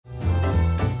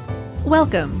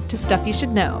Welcome to Stuff You Should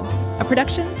Know, a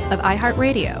production of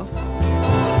iHeartRadio.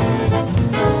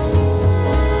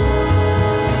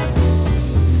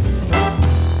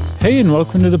 Hey, and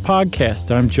welcome to the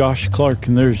podcast. I'm Josh Clark,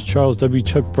 and there's Charles W.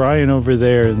 Chuck Bryan over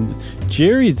there, and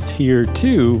Jerry's here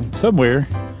too, somewhere.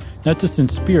 Not just in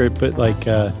spirit, but like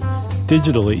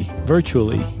digitally,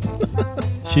 virtually.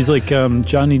 She's like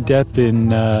Johnny Depp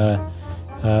in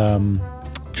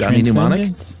Johnny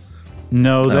Mnemonic?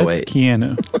 No, that's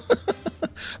Keanu.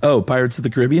 Oh, Pirates of the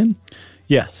Caribbean?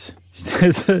 Yes.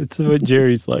 That's what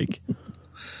Jerry's like.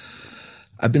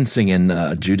 I've been singing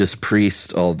Judas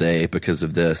Priest all day because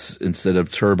of this. Instead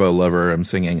of Turbo Lover, I'm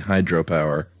singing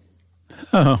Hydropower.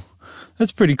 Oh,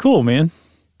 that's pretty cool, man.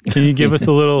 Can you give us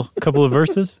a couple of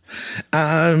verses?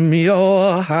 I'm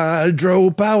your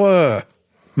hydropower.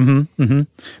 Mm-hmm, mm-hmm.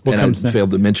 What and comes I next?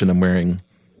 failed to mention I'm wearing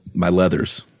my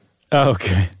leathers. Oh,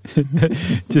 okay.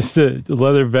 Just a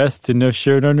leather vest and no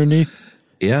shirt underneath?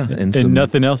 Yeah. And some,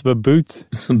 nothing else but boots?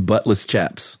 Some buttless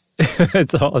chaps.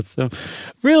 That's awesome.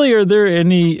 Really, is there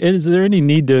any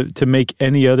need to make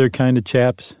any other kind of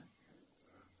chaps?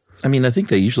 I mean, I think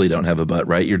they usually don't have a butt,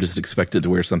 right? You're just expected to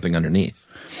wear something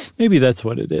underneath. Maybe that's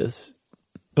what it is.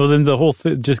 Well, then the whole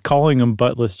thing, just calling them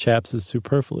buttless chaps is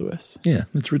superfluous. Yeah,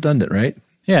 it's redundant, right?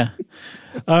 Yeah.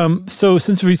 So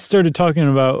since we started talking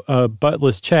about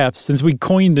buttless chaps, since we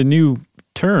coined a new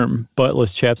term,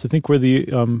 buttless chaps, I think we're the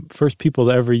first people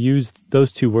to ever use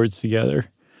those two words together.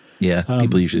 Yeah,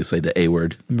 people usually say the A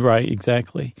word. Right,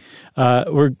 exactly.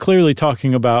 We're clearly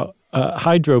talking about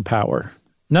hydropower.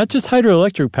 Not just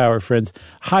hydroelectric power, friends,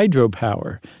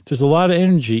 hydropower. There's a lot of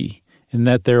energy in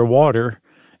that there water,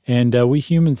 and we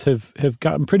humans have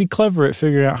gotten pretty clever at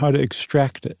figuring out how to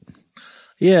extract it.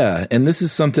 Yeah, and this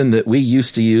is something that we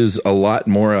used to use a lot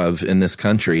more of in this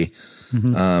country.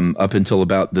 Mm-hmm. Up until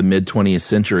about the mid-20th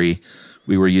century,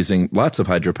 we were using lots of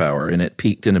hydropower, and it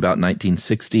peaked in about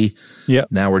 1960. Yep.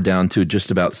 Now we're down to just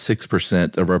about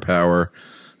 6% of our power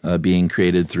being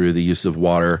created through the use of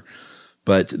water.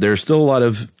 But there's still a lot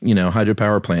of,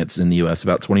 hydropower plants in the U.S.,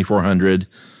 about 2,400.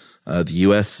 The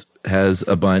U.S. has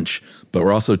a bunch, but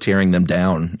we're also tearing them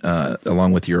down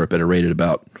along with Europe at a rate of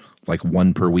about like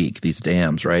one per week, these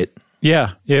dams, right?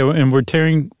 Yeah, and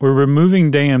we're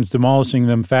removing dams, demolishing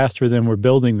them faster than we're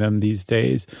building them these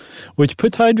days, which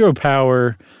puts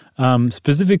hydropower,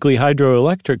 specifically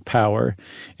hydroelectric power,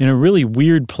 in a really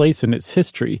weird place in its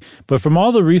history. But from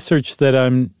all the research that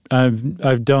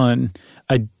I've done,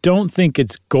 I don't think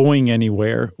it's going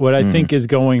anywhere. What I think is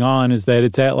going on is that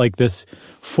it's at like this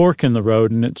fork in the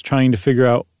road, and it's trying to figure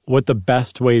out what the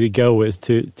best way to go is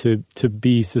to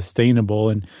be sustainable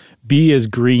and be as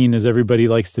green as everybody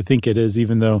likes to think it is,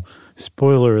 even though,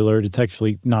 spoiler alert, it's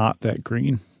actually not that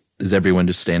green. Is everyone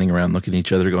just standing around looking at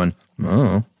each other going,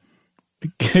 oh.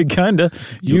 Kind of.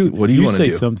 What do you want to do?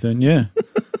 Say something, yeah.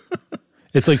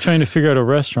 It's like trying to figure out a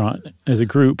restaurant as a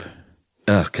group.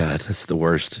 Oh, God, that's the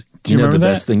worst. Do you know the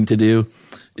that? best thing to do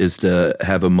is to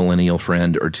have a millennial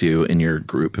friend or two in your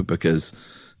group because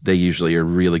they usually are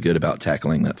really good about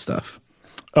tackling that stuff.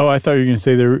 Oh, I thought you were going to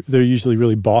say they're usually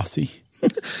really bossy.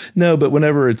 No, but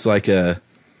whenever it's like a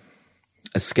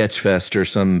sketch fest or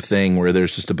something where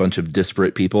there's just a bunch of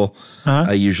disparate people,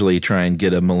 I usually try and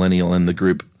get a millennial in the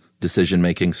group decision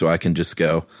making so I can just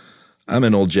go, I'm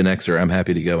an old Gen Xer. I'm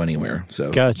happy to go anywhere. So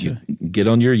gotcha. You get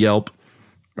on your Yelp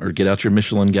or get out your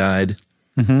Michelin guide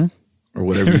or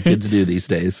whatever you kids do these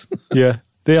days. Yeah,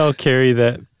 they all carry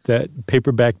that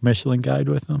paperback Michelin guide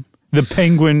with them. The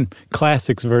Penguin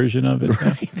Classics version of it.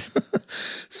 Right.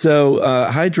 So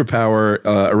hydropower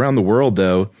around the world,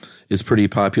 though, is pretty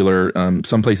popular.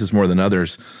 Some places more than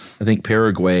others. I think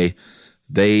Paraguay,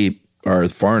 they are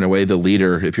far and away the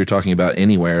leader if you're talking about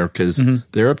anywhere because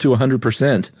they're up to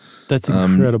 100%. That's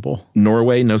incredible.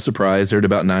 Norway, no surprise. They're at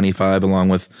about 95 along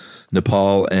with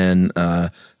Nepal and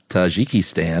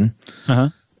Tajikistan. Uh-huh.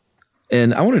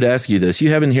 And I wanted to ask you this.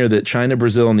 You have in here that China,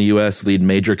 Brazil, and the U.S. lead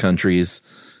major countries,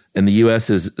 and the U.S.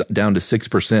 is down to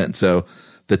 6%. So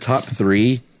the top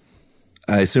three,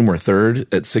 I assume we're third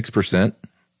at 6%.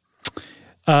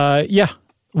 Yeah,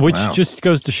 which just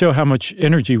goes to show how much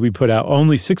energy we put out.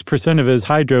 Only 6% of it is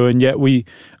hydro, and yet we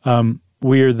are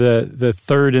the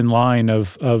third in line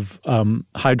of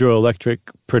hydroelectric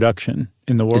production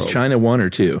in the world. Is China one or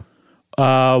two?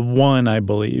 One, I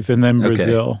believe, and then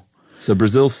Brazil. Okay. So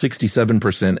Brazil's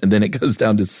 67%, and then it goes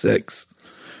down to 6%.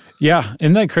 Yeah,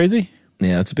 isn't that crazy?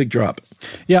 Yeah, it's a big drop.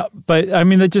 Yeah, but I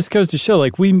mean, that just goes to show,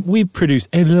 like, we produce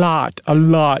a lot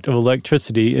of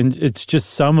electricity, and it's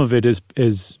just some of it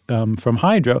is from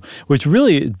hydro, which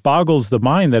really boggles the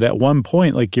mind that at one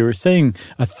point, like you were saying,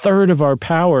 a third of our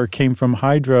power came from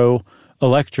hydro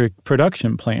electric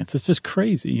production plants. It's just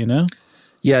crazy, you know?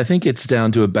 Yeah, I think it's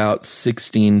down to about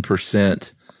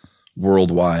 16%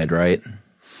 worldwide, right?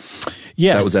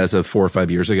 Yes. That was as of 4 or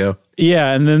 5 years ago.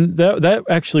 Yeah, and then that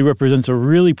actually represents a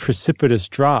really precipitous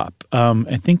drop.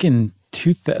 I think in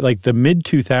the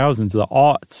mid-2000s, the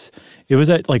aughts, it was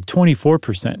at like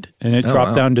 24%, and it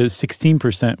dropped down to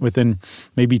 16% within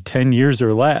maybe 10 years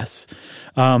or less.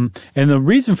 And the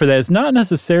reason for that is not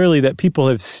necessarily that people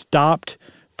have stopped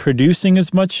producing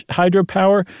as much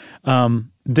hydropower.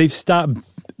 They've stopped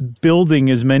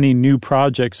building as many new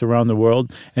projects around the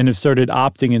world and have started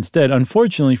opting instead,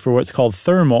 unfortunately, for what's called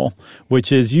thermal,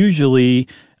 which is usually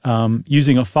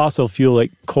using a fossil fuel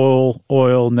like coal,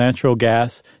 oil, natural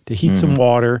gas to heat some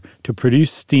water, to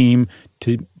produce steam,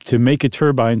 to make a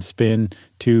turbine spin,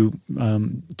 to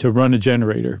run a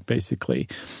generator, basically.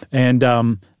 And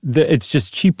it's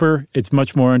just cheaper. It's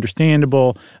much more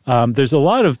understandable. There's a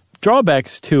lot of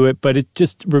drawbacks to it, but it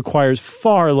just requires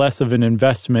far less of an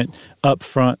investment up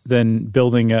front than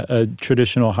building a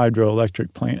traditional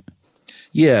hydroelectric plant.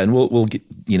 Yeah, and we'll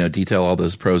detail all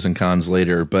those pros and cons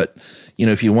later. But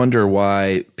if you wonder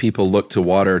why people look to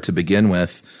water to begin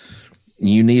with,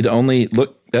 you need only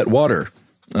look at water.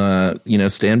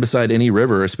 Stand beside any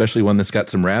river, especially one that's got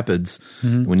some rapids.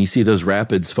 Mm-hmm. When you see those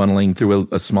rapids funneling through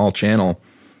a small channel,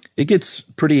 it gets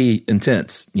pretty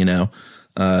intense.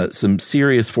 Some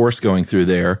serious force going through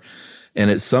there. And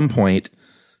at some point,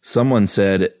 someone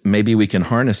said, maybe we can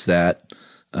harness that.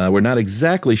 We're not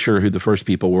exactly sure who the first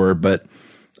people were, but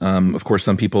of course,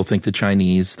 some people think the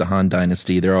Chinese, the Han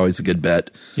Dynasty, they're always a good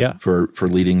bet for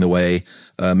leading the way.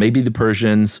 Maybe the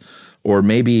Persians, or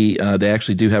maybe they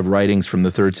actually do have writings from the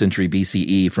 3rd century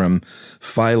BCE from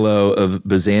Philo of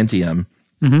Byzantium.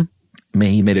 Mm-hmm.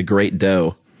 He made a great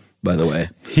dough, by the way.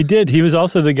 He did. He was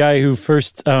also the guy who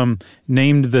first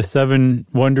named the 7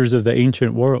 wonders of the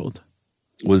ancient world.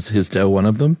 Was his dough one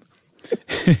of them?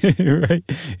 Right.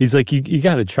 He's like, you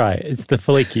got to try it. It's the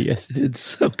flakiest. It's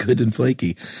so good and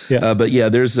flaky. Yeah. But yeah,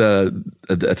 there's I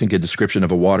think a description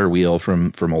of a water wheel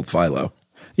from old Philo.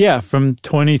 Yeah, from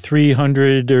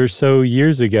 2,300 or so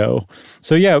years ago.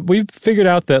 So yeah, we figured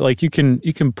out that like you can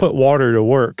put water to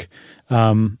work.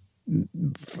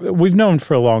 We've known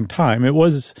for a long time. It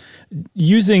was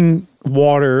using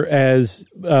water as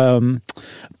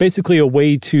basically a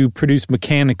way to produce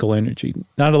mechanical energy,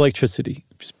 not electricity.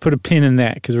 Just put a pin in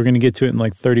that because we're going to get to it in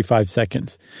like 35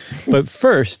 seconds. But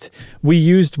first, we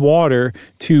used water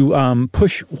to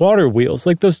push water wheels,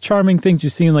 like those charming things you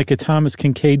see in like a Thomas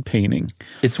Kinkade painting.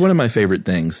 It's one of my favorite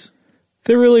things.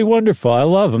 They're really wonderful. I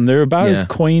love them. They're about as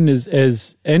quaint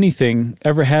as anything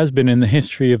ever has been in the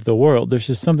history of the world. There's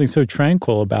just something so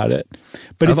tranquil about it.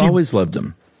 But I've always loved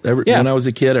them. When I was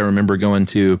a kid, I remember going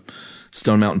to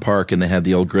Stone Mountain Park, and they had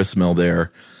the old grist mill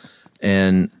there.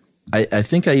 And I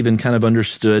think I even kind of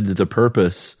understood the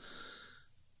purpose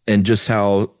and just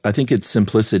how I think its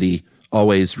simplicity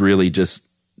always really just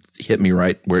hit me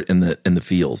right where in the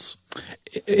feels.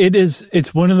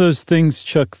 It's one of those things,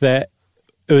 Chuck, that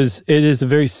it is a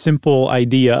very simple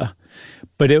idea,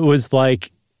 but it was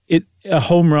like a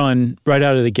home run right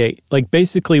out of the gate. Like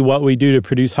basically what we do to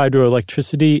produce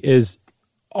hydroelectricity is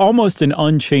almost an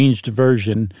unchanged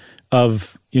version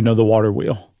of, the water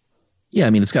wheel. Yeah, I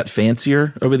mean, it's got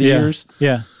fancier over the years.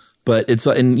 Yeah. But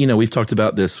and we've talked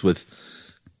about this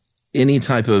with any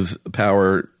type of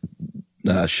power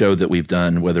show that we've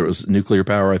done, whether it was nuclear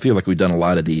power. I feel like we've done a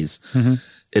lot of these. Mm-hmm.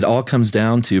 It all comes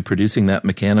down to producing that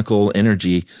mechanical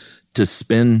energy to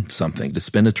spin something, to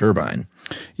spin a turbine.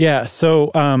 Yeah,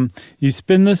 so you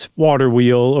spin this water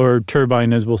wheel or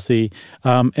turbine, as we'll see,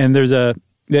 and there's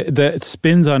that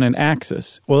spins on an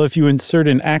axis. Well, if you insert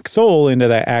an axle into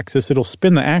that axis, it'll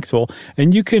spin the axle,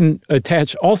 and you can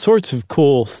attach all sorts of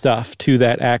cool stuff to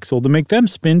that axle to make them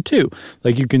spin too.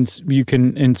 Like you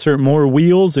can insert more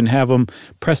wheels and have them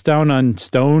press down on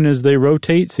stone as they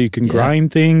rotate, so you can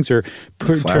grind things or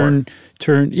turn.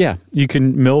 Yeah, you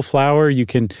can mill flour. You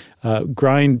can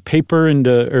grind paper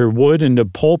or wood into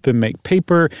pulp and make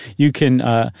paper. You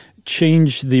can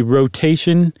change the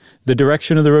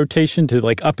direction of the rotation to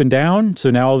like up and down. So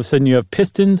now all of a sudden you have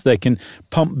pistons that can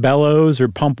pump bellows or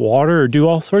pump water or do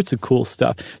all sorts of cool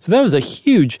stuff. So that was a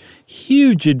huge,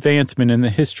 huge advancement in the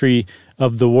history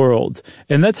of the world.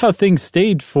 And that's how things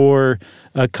stayed for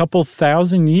a couple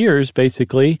thousand years,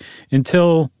 basically,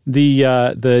 until the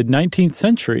 19th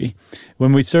century.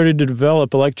 When we started to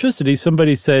develop electricity,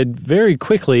 somebody said very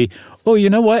quickly, oh, you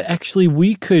know what? Actually,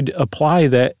 we could apply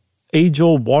that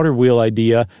age-old water wheel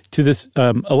idea to this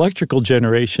electrical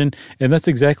generation, and that's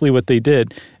exactly what they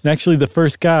did. And actually, the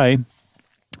first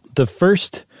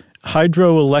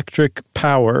hydroelectric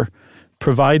power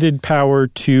provided power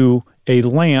to a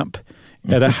lamp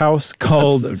at a house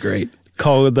called so great.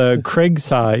 called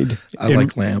Craigside. I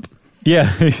like lamp.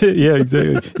 Yeah, yeah,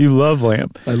 exactly. You love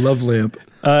lamp. I love lamp.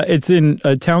 It's in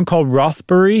a town called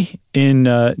Rothbury in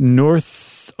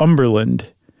Northumberland.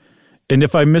 And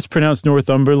if I mispronounce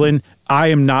Northumberland, I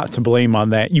am not to blame on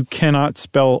that. You cannot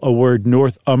spell a word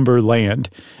Northumberland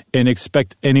and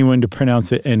expect anyone to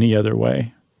pronounce it any other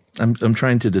way. I'm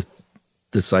trying to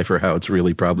decipher how it's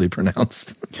really probably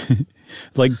pronounced.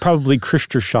 Like probably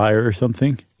Christershire or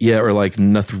something. Yeah, or like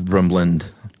Northumberland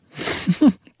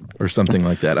or something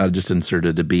like that. I just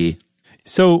inserted a B.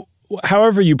 So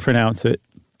however you pronounce it,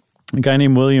 a guy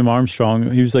named William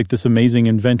Armstrong, he was like this amazing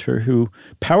inventor who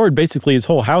powered basically his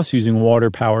whole house using water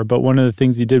power. But one of the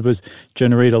things he did was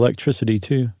generate electricity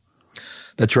too.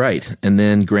 That's right. And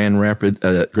then Grand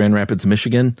Rapids,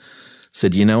 Michigan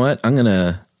said, you know what? I'm going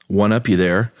to one-up you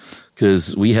there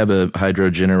because we have a hydro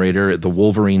generator at the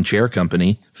Wolverine Chair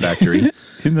Company factory.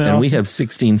 And we have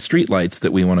 16 streetlights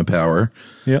that we want to power.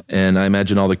 Yep. And I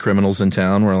imagine all the criminals in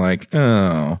town were like,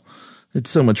 oh, it's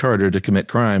so much harder to commit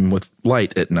crime with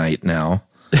light at night now.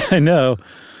 I know.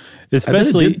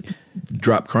 Especially I bet it did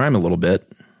drop crime a little bit.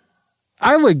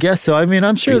 I would guess so. I mean,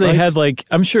 I'm sure they had like,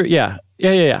 I'm sure, yeah.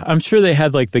 I'm sure they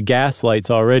had like the gas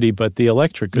lights already, but the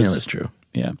electric is. Yeah, that's true.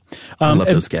 Yeah. I love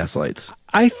those gas lights.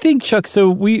 I think, Chuck, so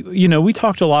we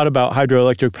talked a lot about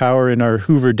hydroelectric power in our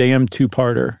Hoover Dam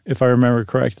two-parter, if I remember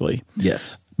correctly.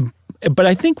 Yes. But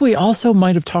I think we also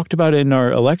might have talked about it in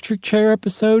our electric chair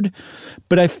episode.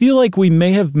 But I feel like we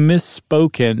may have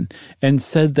misspoken and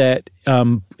said that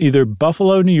either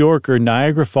Buffalo, New York or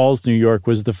Niagara Falls, New York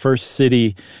was the first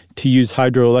city to use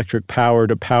hydroelectric power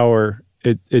to power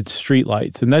its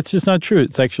streetlights. And that's just not true.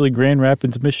 It's actually Grand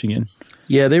Rapids, Michigan.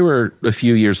 Yeah, they were a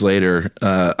few years later.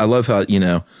 I love how,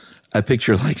 I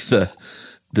picture like the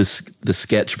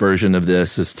sketch version of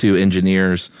this is two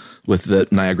engineers with the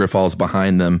Niagara Falls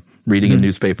behind them reading a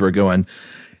newspaper going,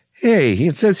 hey,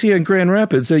 it says here in Grand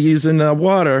Rapids they're using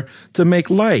water to make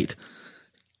light.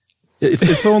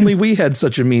 If only we had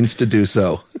such a means to do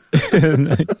so.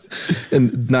 Nice.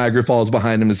 And Niagara Falls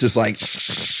behind him is just like,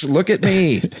 shh, look at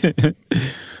me.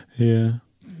 Yeah.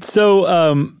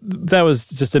 So that was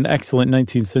just an excellent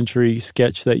 19th century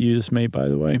sketch that you just made, by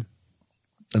the way.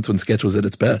 That's when sketch was at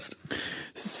its best.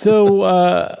 So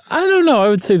I don't know. I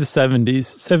would say the 70s.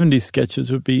 70s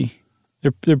sketches would be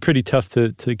they're pretty tough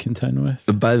to contend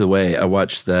with. By the way, I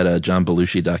watched that John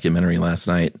Belushi documentary last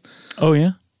night. Oh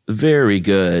yeah, very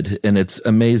good, and it's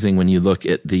amazing when you look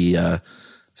at the.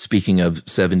 Speaking of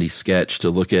 70s sketch, to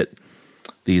look at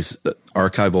these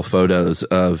archival photos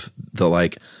of the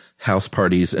like house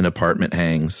parties and apartment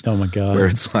hangs. Oh my God, where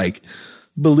it's like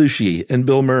Belushi and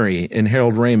Bill Murray and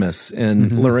Harold Ramis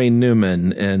and Lorraine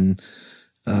Newman and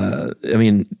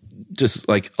just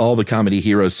like all the comedy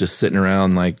heroes just sitting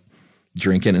around like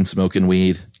drinking and smoking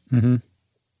weed. Mm-hmm.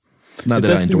 Not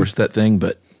that I endorse that thing,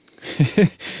 but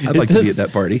I'd like to be at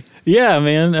that party. Yeah,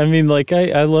 man. I mean, like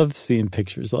I love seeing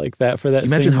pictures like that for that. Can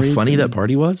you imagine how funny that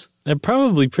party was?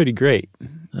 Probably pretty great.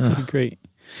 Pretty great.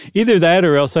 Either that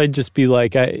or else I'd just be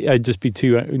like, I'd just be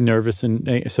too nervous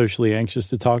and socially anxious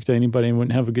to talk to anybody and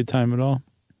wouldn't have a good time at all.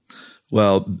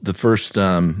 Well, the first,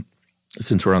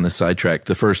 since we're on this sidetrack,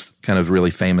 the first kind of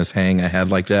really famous hang I had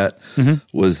like that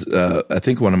was, I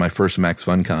think, one of my first Max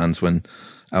Fun Cons when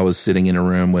I was sitting in a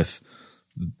room with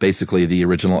basically the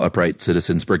original Upright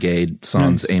Citizens Brigade,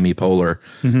 sans Amy Poehler,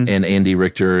 and Andy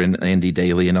Richter and Andy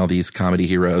Daly and all these comedy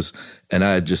heroes. And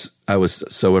I was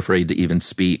so afraid to even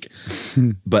speak,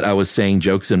 but I was saying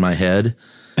jokes in my head.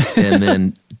 And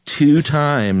then 2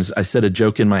 times I said a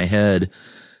joke in my head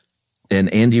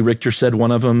and Andy Richter said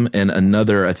one of them and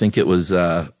another, I think it was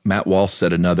Matt Walsh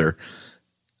said another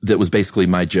that was basically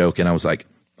my joke. And I was like,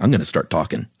 I'm going to start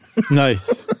talking.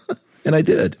 Nice. And I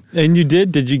did. And you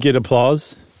did? Did you get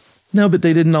applause? No, but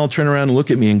they didn't all turn around and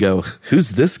look at me and go,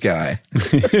 who's this guy?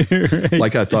 Right.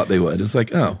 Like I thought they would. It's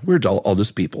like, oh, we're all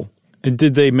just people. And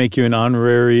did they make you an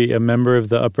honorary member of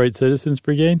the Upright Citizens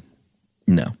Brigade?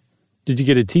 No. Did you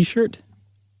get a T-shirt?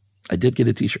 I did get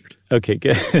a T-shirt. Okay,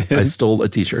 good. I stole a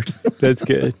T-shirt. That's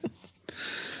good.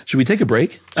 Should we take a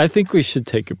break? I think we should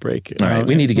take a break. All right,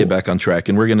 we need to get back on track,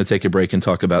 and we're going to take a break and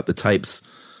talk about the types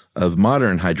of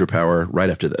modern hydropower right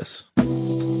after this.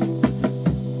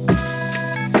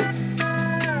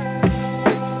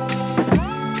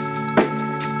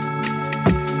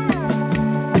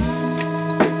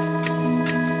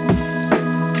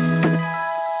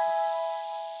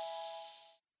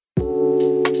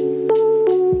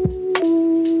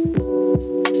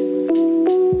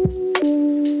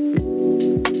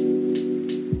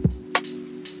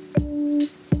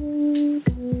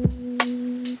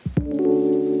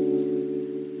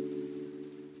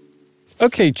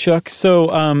 Okay, Chuck.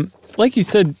 So, like you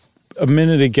said a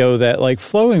minute ago, that like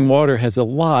flowing water has a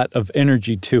lot of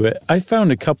energy to it. I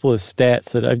found a couple of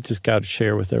stats that I've just got to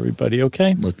share with everybody.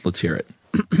 Okay, Let's hear it.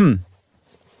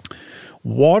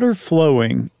 water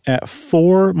flowing at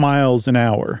 4 miles an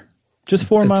hour, just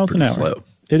 4 miles an hour. Slow.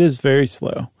 It is very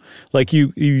slow. Like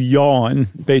you yawn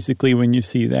basically when you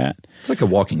see that. It's like a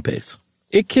walking pace.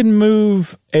 It can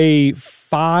move a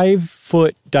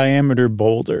 5-foot diameter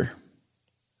boulder.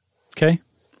 Okay.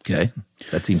 Okay,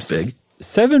 that seems big.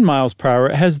 7 miles per hour.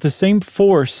 It has the same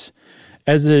force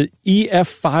as an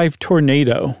EF5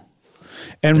 tornado.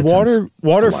 And That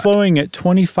water flowing at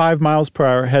 25 miles per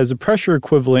hour has a pressure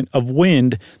equivalent of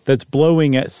wind that's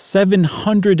blowing at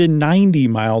 790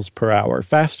 miles per hour,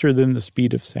 faster than the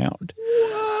speed of sound.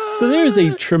 What? So there's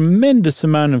a tremendous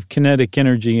amount of kinetic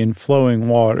energy in flowing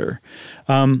water.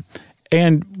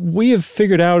 And we have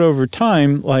figured out over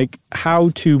time, like, how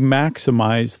to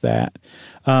maximize that.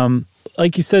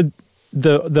 Like you said,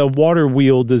 the water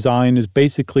wheel design is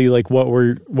basically like what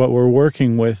we're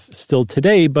working with still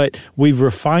today, but we've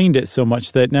refined it so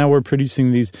much that now we're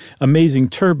producing these amazing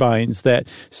turbines that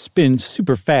spin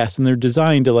super fast, and they're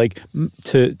designed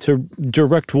to to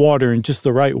direct water in just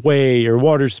the right way, or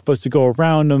water's supposed to go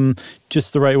around them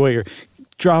just the right way, or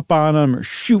drop on them, or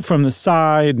shoot from the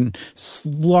side and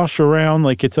slosh around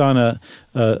like it's on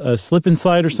a slip and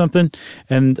slide or something.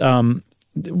 And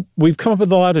we've come up with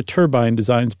a lot of turbine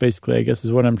designs, basically, I guess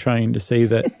is what I'm trying to say,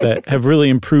 that have really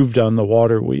improved on the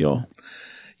water wheel.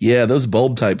 Yeah, those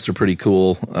bulb types are pretty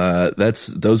cool.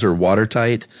 Those are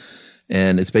watertight,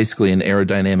 and it's basically an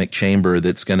aerodynamic chamber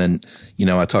that's going to,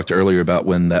 I talked earlier about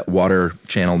when that water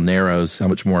channel narrows, how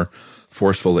much more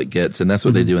forceful it gets, and that's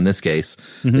what they do in this case.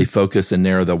 Mm-hmm. They focus and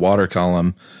narrow the water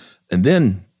column and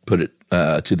then put it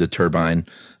to the turbine,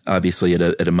 obviously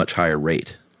at a much higher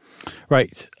rate.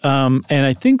 Right. And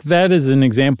I think that is an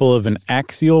example of an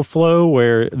axial flow,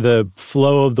 where the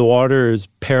flow of the water is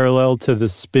parallel to the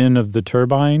spin of the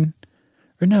turbine.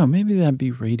 Or no, maybe that'd be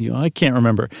radial. I can't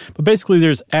remember. But basically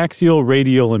there's axial,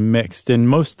 radial, and mixed, and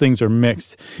most things are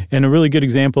mixed. And a really good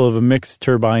example of a mixed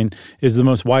turbine is the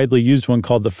most widely used one,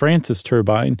 called the Francis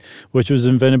turbine, which was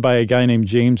invented by a guy named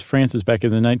James Francis back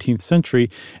in the 19th century.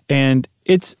 And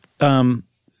its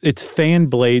fan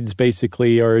blades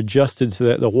basically are adjusted so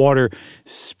that the water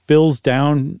spills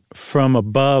down from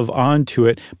above onto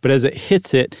it, but as it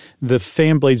hits it, the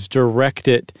fan blades direct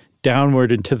it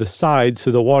downward and to the side,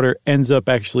 so the water ends up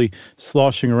actually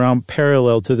sloshing around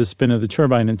parallel to the spin of the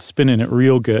turbine and spinning it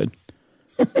real good.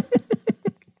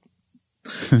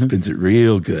 Spins it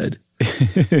real good.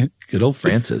 Good old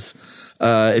Francis.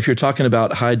 If you're talking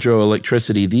about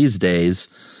hydroelectricity these days,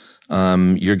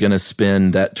 you're going to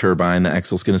spin that turbine. The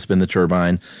axle's going to spin the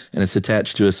turbine, and it's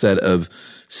attached to a set of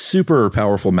super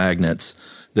powerful magnets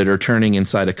that are turning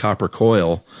inside a copper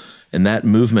coil. And that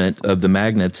movement of the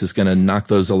magnets is going to knock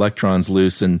those electrons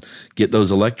loose and get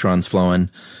those electrons flowing.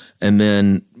 And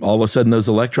then all of a sudden, those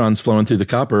electrons flowing through the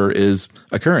copper is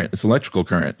a current. It's electrical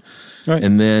current. Right.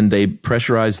 And then they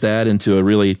pressurize that into a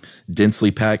really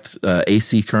densely packed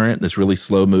AC current that's really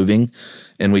slow moving.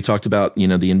 And we talked about,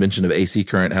 the invention of AC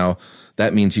current, how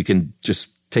that means you can just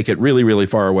take it really, really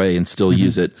far away and still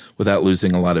use it without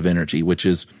losing a lot of energy, which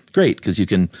is great because you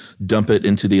can dump it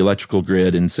into the electrical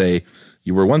grid and say,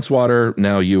 you were once water,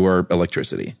 now you are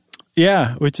electricity.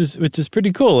 Yeah, which is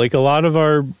pretty cool. Like, a lot of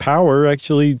our power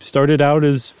actually started out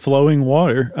as flowing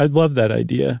water. I love that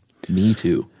idea. Me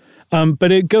too.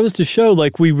 But it goes to show,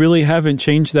 like, we really haven't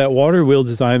changed that water wheel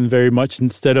design very much.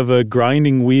 Instead of a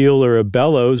grinding wheel or a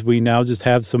bellows, we now just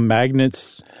have some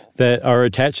magnets that are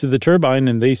attached to the turbine,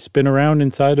 and they spin around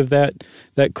inside of that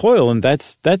coil, and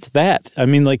that's that. I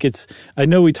mean, like, I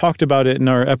know we talked about it in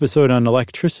our episode on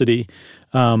electricity,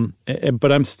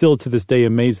 but I'm still to this day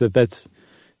amazed that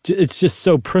it's just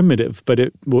so primitive, but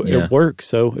it works.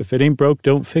 So if it ain't broke,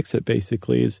 don't fix it,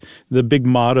 basically, is the big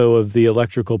motto of the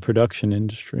electrical production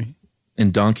industry.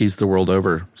 And donkeys the world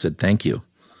over said thank you,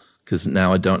 because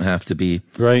now I don't have to be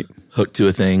hooked to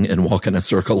a thing and walk in a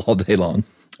circle all day long.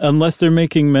 Unless they're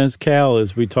making mezcal,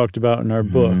 as we talked about in our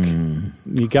book.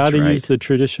 You got to use the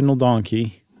traditional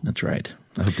donkey. That's right.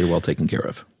 I hope they're well taken care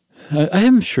of. I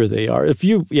am sure they are. If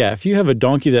you have a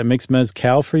donkey that makes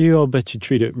mezcal for you, I'll bet you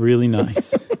treat it really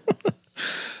nice.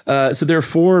 So there are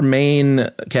 4 main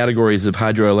categories of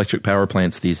hydroelectric power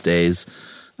plants these days.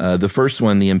 The first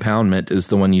one, the impoundment, is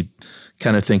the one you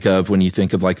kind of think of when you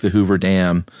think of like the Hoover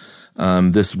Dam.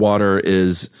 This water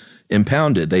is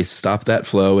impounded. They stop that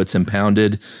flow. It's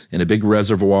impounded in a big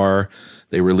reservoir.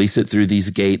 They release it through these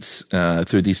gates,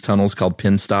 through these tunnels called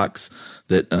penstocks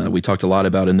that we talked a lot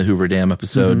about in the Hoover Dam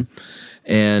episode.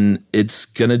 And it's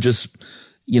going to just,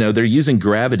 they're using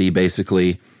gravity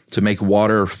basically to make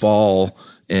water fall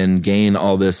and gain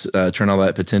all this, turn all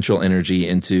that potential energy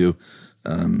into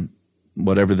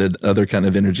whatever the other kind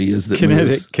of energy is that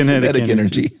moves. Kinetic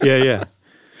energy. Yeah.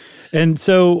 And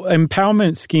so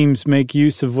impoundment schemes make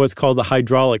use of what's called the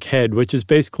hydraulic head, which is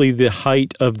basically the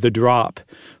height of the drop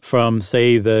from,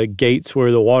 say, the gates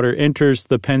where the water enters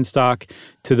the penstock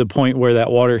to the point where that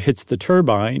water hits the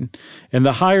turbine. And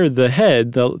the higher the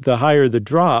head, the higher the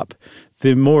drop,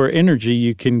 the more energy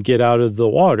you can get out of the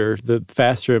water, the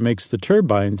faster it makes the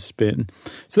turbine spin.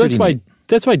 So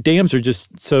that's why dams are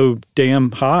just so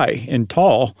damn high and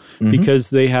tall, because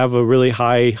they have a really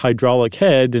high hydraulic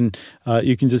head, and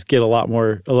you can just get a lot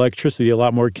more electricity, a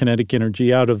lot more kinetic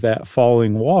energy out of that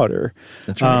falling water.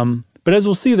 That's right. But as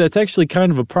we'll see, that's actually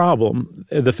kind of a problem.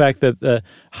 The fact that the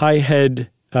high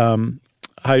head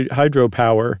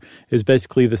hydropower is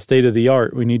basically the state of the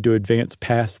art. We need to advance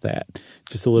past that.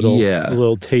 Just a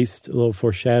little taste, a little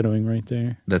foreshadowing right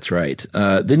there. That's right.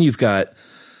 Then you've got,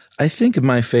 I think,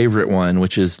 my favorite one,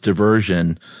 which is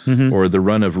diversion or the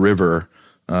run-of-river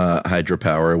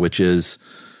hydropower, which is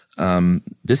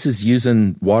this is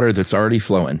using water that's already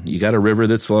flowing. You got a river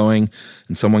that's flowing,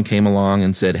 and someone came along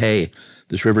and said, hey,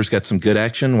 this river's got some good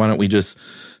action. Why don't we just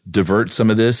divert some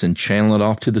of this and channel it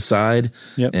off to the side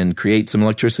and create some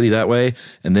electricity that way,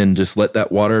 and then just let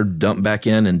that water dump back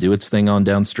in and do its thing on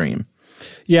downstream.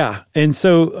 Yeah. And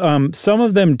so some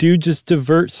of them do just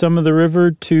divert some of the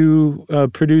river to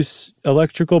produce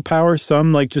electrical power.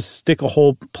 Some just stick a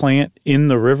whole plant in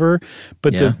the river.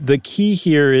 But the key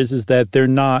here is that they're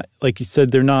not, like you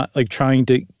said, they're not trying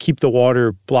to keep the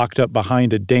water blocked up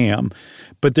behind a dam.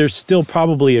 But there's still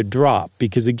probably a drop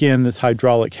because, again, this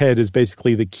hydraulic head is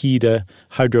basically the key to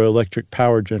hydroelectric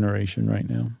power generation right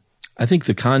now. I think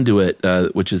the conduit,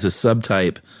 which is a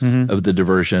subtype of the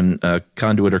diversion,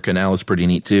 conduit or canal is pretty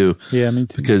neat too. Yeah, me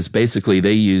too. Because basically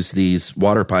they use these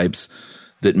water pipes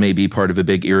that may be part of a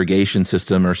big irrigation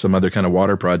system or some other kind of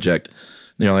water project.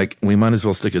 They're like, we might as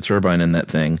well stick a turbine in that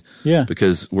thing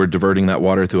because we're diverting that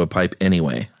water through a pipe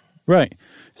anyway. Right.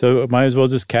 So it might as well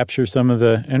just capture some of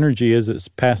the energy as it's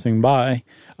passing by.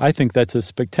 I think that's a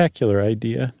spectacular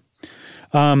idea.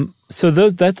 So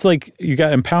that's you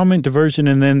got impoundment, diversion,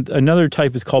 and then another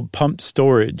type is called pumped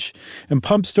storage. And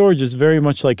pumped storage is very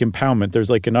much like impoundment. There's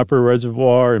an upper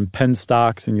reservoir and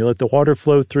penstocks, and you let the water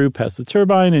flow through past the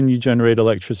turbine, and you generate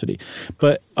electricity.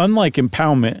 But unlike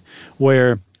impoundment,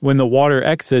 where when the water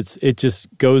exits, it just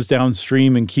goes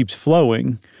downstream and keeps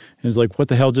flowing, and it's what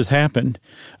the hell just happened?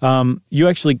 You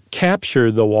actually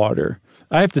capture the water.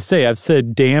 I have to say, I've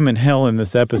said damn and hell in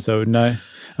this episode, and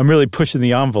I'm really pushing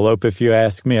the envelope if you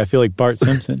ask me. I feel like Bart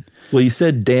Simpson. Well, you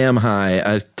said damn high.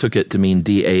 I took it to mean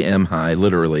D-A-M high,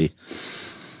 literally.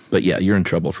 But yeah, you're in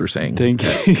trouble for saying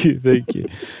that. Thank you.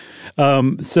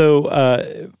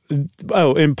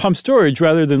 In pump storage,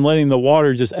 rather than letting the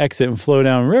water just exit and flow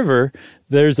down river,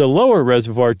 there's a lower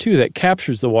reservoir too that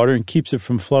captures the water and keeps it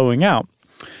from flowing out.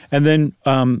 And then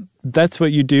that's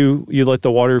what you do. You let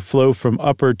the water flow from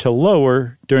upper to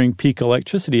lower during peak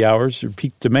electricity hours or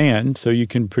peak demand so you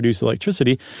can produce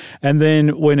electricity. And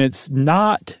then when it's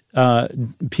not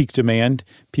peak demand,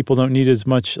 people don't need as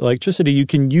much electricity, you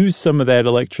can use some of that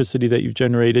electricity that you've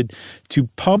generated to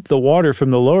pump the water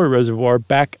from the lower reservoir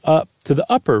back up to the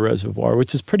upper reservoir,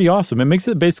 which is pretty awesome. It makes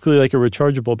it basically like a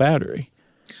rechargeable battery.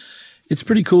 It's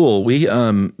pretty cool. We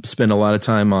spend a lot of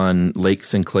time on Lake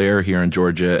Sinclair here in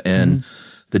Georgia, and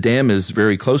the dam is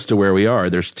very close to where we are.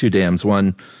 There's two dams,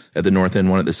 one at the north end,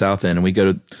 one at the south end, and we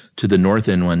go to the north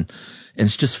end one. And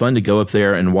it's just fun to go up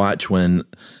there and watch when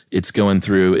it's going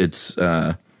through its,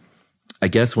 I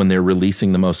guess when they're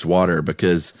releasing the most water,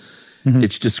 because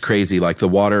it's just crazy. The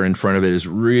water in front of it is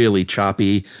really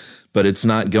choppy, but it's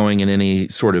not going in any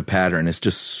sort of pattern. It's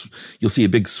just, you'll see a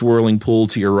big swirling pool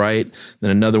to your right,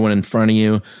 then another one in front of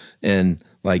you, and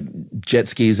jet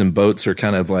skis and boats are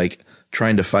kind of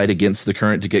trying to fight against the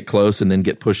current to get close and then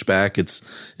get pushed back. It's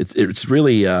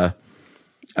really, I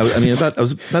was about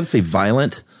to say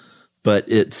violent, but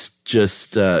it's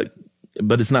just,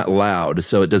 but it's not loud,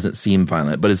 so it doesn't seem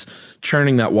violent, but it's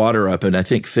churning that water up. And I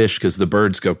think fish, because the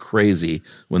birds go crazy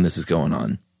when this is going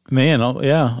on. Man,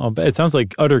 I'll bet. It sounds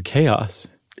like utter chaos.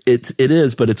 It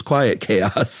is, but it's quiet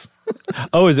chaos.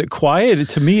 Oh, is it quiet?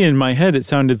 To me, in my head, it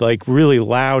sounded really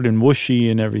loud and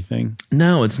whooshy and everything.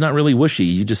 No, it's not really whooshy.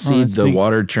 You just see the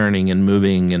water churning and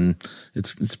moving, and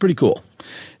it's pretty cool.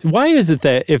 Why is it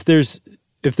that if there's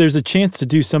if there's a chance to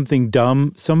do something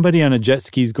dumb, somebody on a jet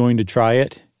ski is going to try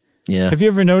it. Yeah. Have you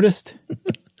ever noticed?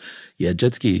 Yeah,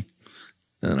 jet ski.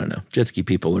 I don't know. Jet ski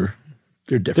people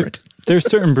they're different. They're a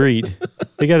certain breed.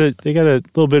 They got a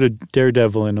little bit of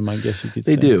daredevil in them, I guess you could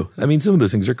say. They do. I mean, some of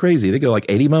those things are crazy. They go like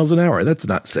 80 miles an hour. That's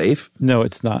not safe. No,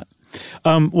 it's not.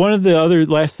 One of the other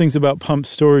last things about pumped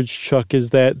storage, Chuck,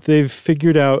 is that they've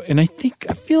figured out, and I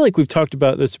feel like we've talked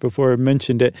about this before, I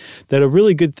mentioned it, that a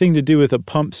really good thing to do with a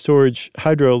pumped storage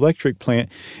hydroelectric plant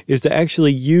is to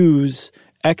actually use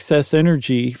excess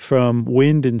energy from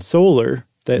wind and solar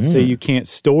that say you can't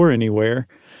store anywhere.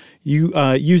 You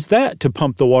use that to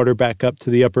pump the water back up to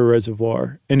the upper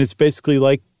reservoir. And it's basically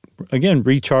like, again,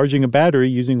 recharging a battery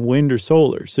using wind or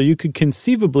solar. So you could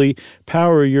conceivably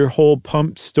power your whole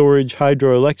pumped storage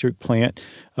hydroelectric plant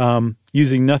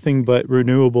using nothing but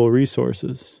renewable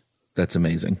resources. That's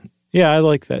amazing. Yeah, I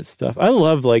like that stuff. I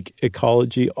love like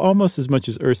ecology almost as much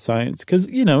as earth science because,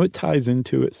 it ties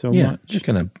into it so much. They're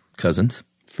kind of cousins.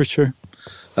 For sure.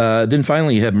 Then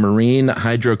finally, you have marine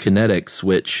hydrokinetics,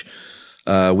 which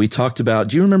we talked about.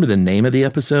 Do you remember the name of the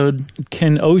episode?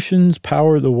 Can Oceans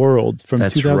Power the World from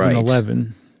That's 2011.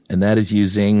 Right. And that is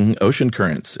using ocean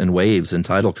currents and waves and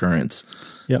tidal currents.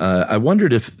 Yep. I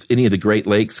wondered if any of the Great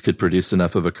Lakes could produce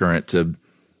enough of a current to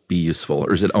be useful,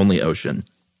 or is it only ocean?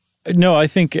 No, I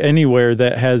think anywhere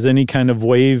that has any kind of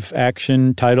wave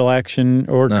action, tidal action,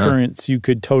 or currents, you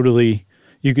could totally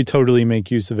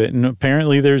make use of it. And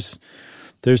apparently there's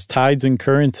tides and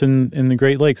currents in the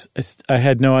Great Lakes. I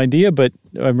had no idea, but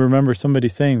I remember somebody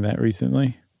saying that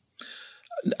recently.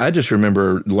 I just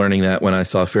remember learning that when I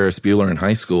saw Ferris Bueller in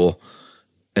high school,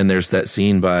 and there's that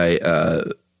scene by,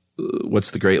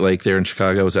 what's the Great Lake there in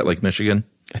Chicago? Is that Lake Michigan?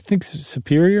 I think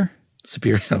Superior.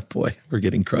 Superior. Oh boy, we're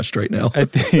getting crushed right now. I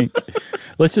think.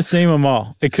 Let's just name them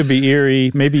all. It could be Erie,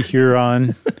 maybe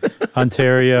Huron,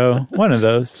 Ontario, one of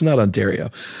those. It's not Ontario.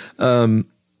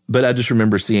 But I just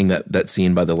remember seeing that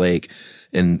scene by the lake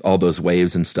and all those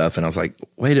waves and stuff. And I was like,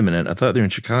 wait a minute. I thought they're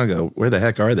in Chicago. Where the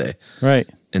heck are they? Right.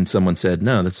 And someone said,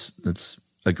 no, that's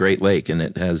a Great Lake. And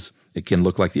it can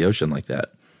look like the ocean like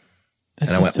that.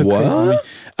 That's and I went, so what? Crazy.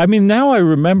 I mean, now I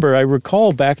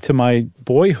recall back to my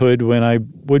boyhood when I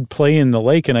would play in the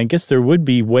lake, and I guess there would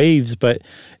be waves, but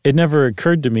it never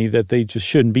occurred to me that they just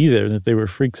shouldn't be there, that they were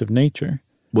freaks of nature.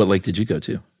 What lake did you go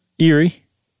to? Erie.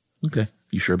 Okay.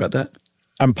 You sure about that?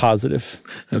 I'm positive.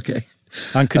 Okay.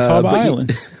 On Catawba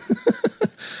Island.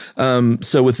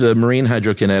 So with the marine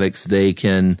hydrokinetics, they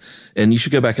can, and you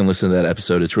should go back and listen to that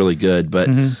episode. It's really good. But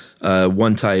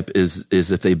one type is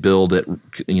if they build it,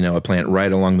 a plant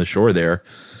right along the shore there,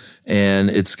 and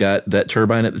it's got that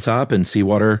turbine at the top, and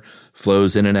seawater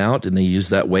flows in and out, and they use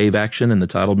that wave action and the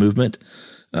tidal movement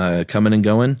coming and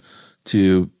going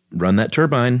to run that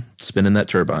turbine, spinning that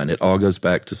turbine. It all goes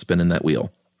back to spinning that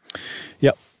wheel.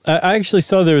 Yep. I actually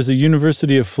saw there was a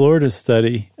University of Florida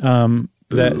study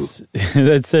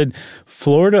that said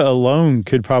Florida alone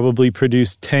could probably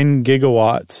produce 10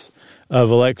 gigawatts of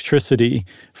electricity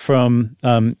from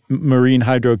marine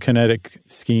hydrokinetic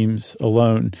schemes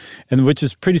alone, and which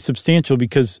is pretty substantial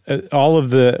because all of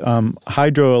the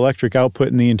hydroelectric output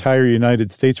in the entire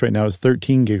United States right now is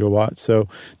 13 gigawatts. So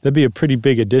that'd be a pretty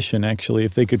big addition, actually,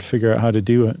 if they could figure out how to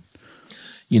do it.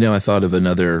 I thought of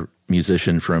another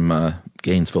musician from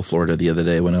Gainesville, Florida, the other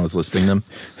day when I was listing them.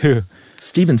 Who?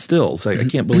 Stephen Stills. I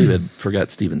can't believe I forgot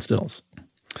Stephen Stills.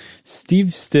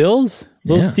 Steve Stills?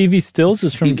 Little Stevie Stills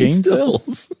is from Gainesville?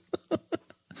 Stills.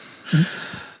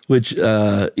 Which,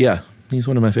 he's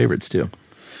one of my favorites too.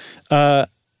 Out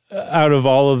of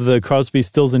all of the Crosby,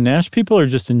 Stills, and Nash people, or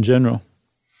just in general?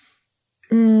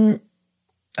 I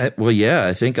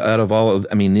think out of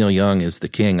Neil Young is the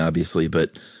king, obviously,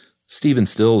 but Stephen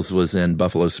Stills was in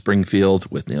Buffalo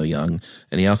Springfield with Neil Young,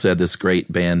 and he also had this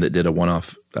great band that did a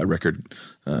one-off record,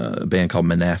 a band called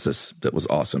Manassas that was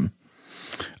awesome.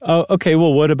 Oh, okay.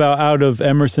 Well, what about out of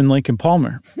Emerson, Lake, and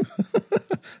Palmer?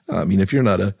 If you're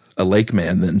not a lake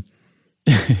man, then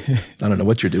I don't know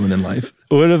what you're doing in life.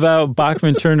 What about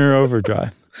Bachman Turner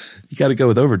Overdrive? You got to go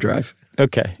with Overdrive.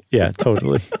 Okay. Yeah,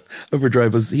 totally.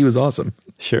 Overdrive he was awesome.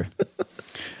 Sure.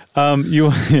 You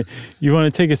want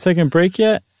to take a second break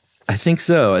yet? I think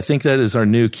so. I think that is our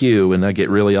new cue. When I get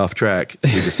really off track,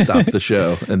 we just stop the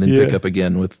show and then pick up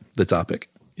again with the topic.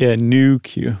 Yeah, new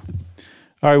cue.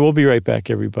 All right, we'll be right back,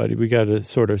 everybody. We got to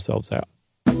sort ourselves out.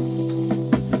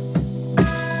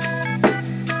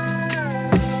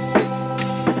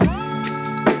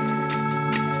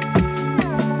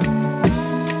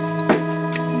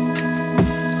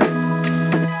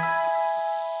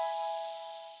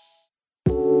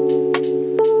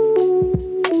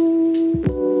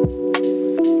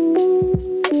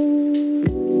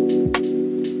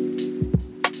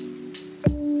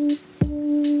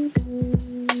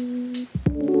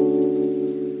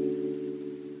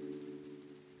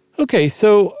 Okay,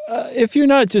 so if you're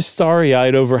not just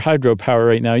starry-eyed over hydropower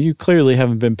right now, you clearly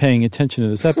haven't been paying attention to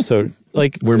this episode.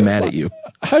 Like, we're mad at you.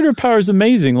 Hydropower is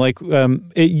amazing. Like,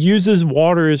 it uses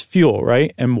water as fuel,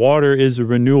 right? And water is a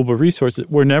renewable resource.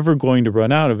 We're never going to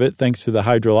run out of it thanks to the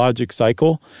hydrologic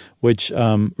cycle, which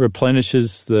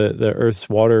replenishes the Earth's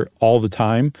water all the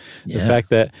time. Yeah. The fact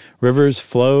that rivers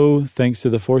flow thanks to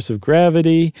the force of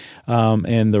gravity,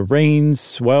 and the rains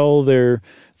swell their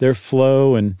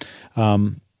flow, and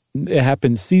it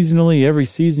happens seasonally. Every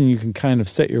season you can kind of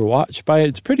set your watch by it.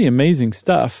 It's pretty amazing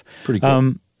stuff. Pretty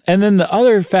cool. And then the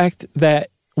other fact that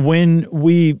when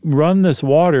we run this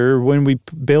water, when we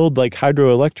build like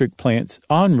hydroelectric plants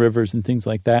on rivers and things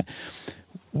like that,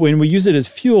 when we use it as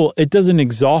fuel, it doesn't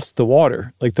exhaust the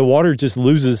water. Like the water just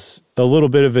loses a little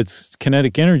bit of its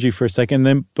kinetic energy for a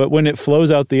second, but when it flows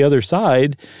out the other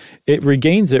side, it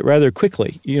regains it rather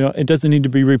quickly. You know, it doesn't need to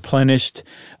be replenished.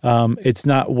 It's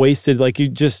not wasted. Like you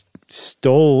just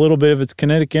stole a little bit of its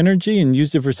kinetic energy and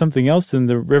used it for something else, and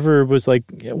the river was like,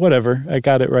 yeah, whatever, I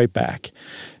got it right back.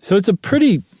 So it's a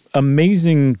pretty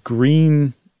amazing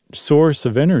green source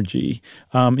of energy.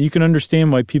 You can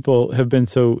understand why people have been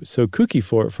so kooky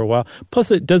for it for a while. Plus,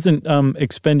 it doesn't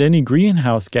expend any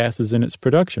greenhouse gases in its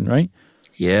production, right?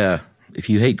 Yeah. If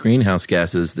you hate greenhouse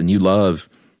gases, then you love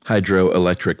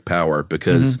hydroelectric power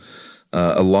because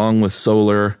along with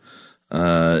solar,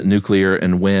 nuclear,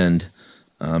 and wind,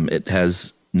 it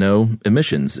has no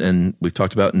emissions. And we've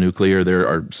talked about nuclear. There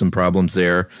are some problems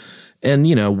there. And,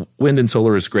 you know, wind and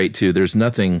solar is great too. There's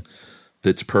nothing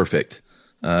that's perfect.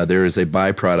 There is a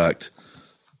byproduct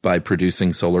by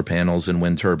producing solar panels and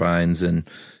wind turbines. And,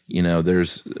 you know,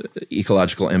 there's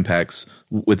ecological impacts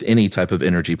with any type of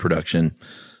energy production.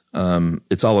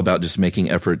 It's all about just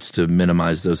making efforts to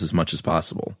minimize those as much as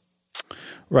possible.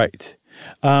 Right.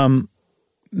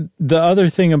 The other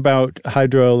thing about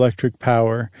hydroelectric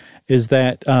power is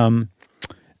that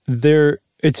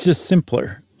it's just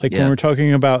simpler. Like when we're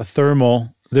talking about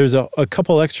thermal, there's a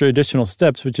couple extra additional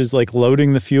steps, which is like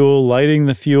loading the fuel, lighting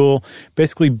the fuel,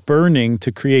 basically burning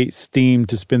to create steam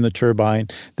to spin the turbine.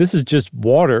 This is just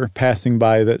water passing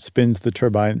by that spins the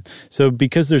turbine. So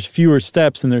because there's fewer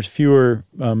steps and there's fewer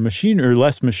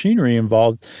less machinery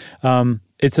involved,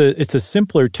 it's a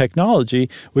simpler technology,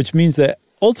 which means that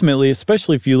ultimately,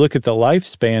 especially if you look at the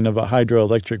lifespan of a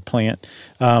hydroelectric plant,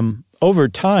 over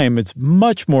time, it's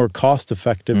much more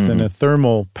cost-effective than a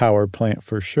thermal power plant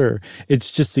for sure. It's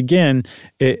just, again,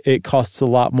 it costs a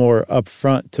lot more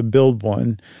upfront to build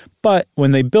one. But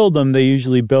when they build them, they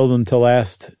usually build them to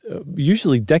last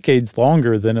usually decades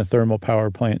longer than a thermal power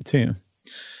plant too.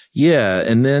 Yeah,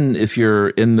 and then if you're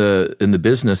in the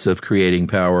business of creating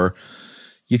power,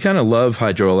 you kind of love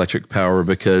hydroelectric power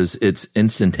because it's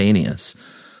instantaneous.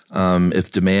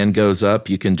 If demand goes up,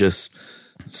 you can just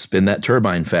spin that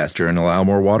turbine faster and allow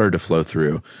more water to flow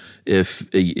through. If,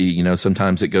 you know,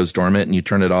 sometimes it goes dormant and you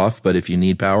turn it off, but if you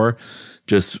need power,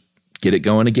 just get it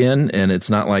going again. And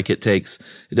it's not like it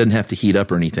doesn't have to heat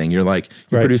up or anything. You're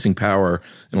producing power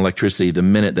and electricity the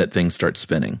minute that thing starts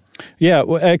spinning. Yeah,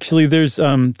 well, actually, there's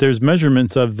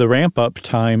measurements of the ramp-up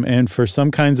time, and for some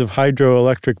kinds of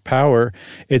hydroelectric power,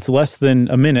 it's less than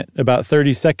a minute, about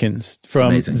 30 seconds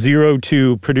from zero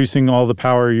to producing all the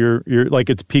power, you're like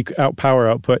its peak power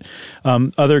output.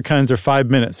 Other kinds are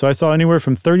 5 minutes. So I saw anywhere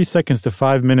from 30 seconds to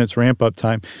 5 minutes ramp-up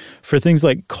time. For things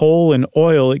like coal and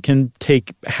oil, it can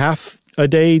take half a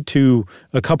day to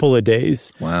a couple of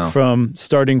days. Wow. From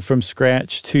starting from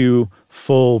scratch to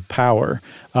full power.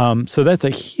 So that's a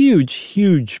huge,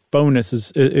 huge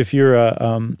bonus if you're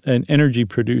an energy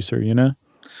producer, you know?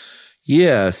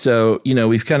 Yeah. So, you know,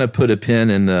 we've kind of put a pin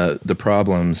in the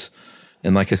problems.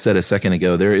 And like I said a second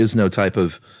ago, there is no type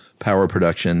of power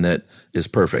production that is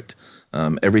perfect.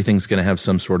 Everything's going to have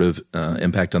some sort of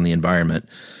impact on the environment.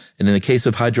 And in the case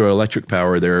of hydroelectric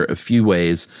power, there are a few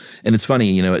ways. And it's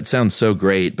funny, you know, it sounds so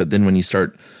great, but then when you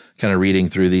start kind of reading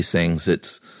through these things,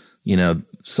 it's, you know,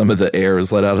 some of the air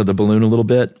is let out of the balloon a little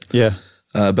bit. Yeah.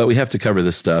 But we have to cover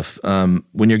this stuff.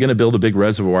 When you're going to build a big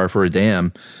reservoir for a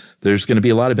dam, there's going to be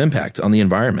a lot of impact on the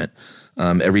environment.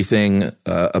 Everything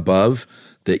above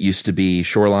that used to be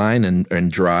shoreline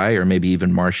and dry or maybe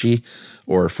even marshy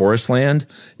or forest land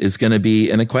is going to be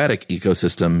an aquatic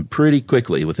ecosystem pretty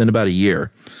quickly, within about a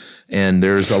year. And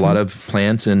there's a lot of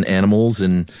plants and animals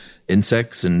and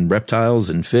insects and reptiles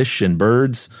and fish and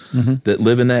birds that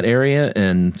live in that area.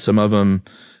 And some of them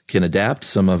can adapt.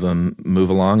 Some of them move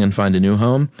along and find a new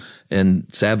home.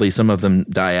 And sadly, some of them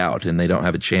die out and they don't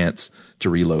have a chance to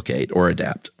relocate or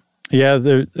adapt.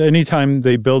 Yeah, anytime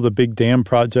they build a big dam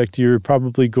project, you're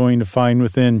probably going to find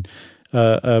within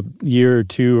a year or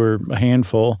two or a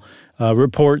handful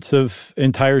reports of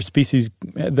entire species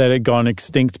that had gone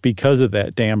extinct because of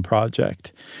that dam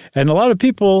project. And a lot of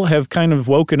people have kind of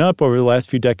woken up over the last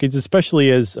few decades, especially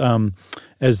as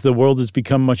the world has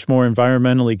become much more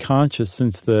environmentally conscious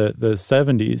since the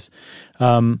 70s,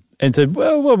 and said,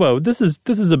 whoa, this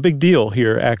is a big deal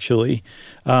here, actually.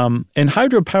 And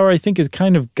hydropower, I think, has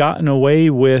kind of gotten away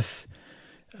with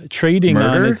trading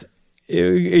Murder? on its...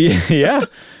 Yeah.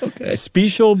 Okay.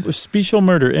 Special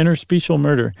murder, interspecial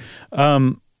murder.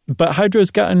 But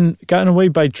hydro's gotten away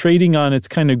by trading on its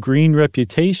kind of green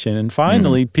reputation. And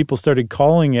finally, people started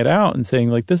calling it out and saying,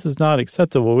 like, this is not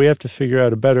acceptable. We have to figure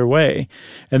out a better way.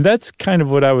 And that's kind of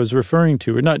what I was referring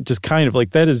to, or not just kind of,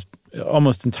 like, that is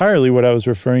almost entirely what I was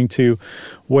referring to,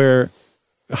 where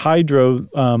hydro,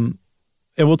 and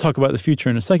we'll talk about the future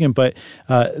in a second, but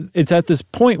it's at this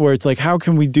point where it's like, how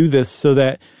can we do this so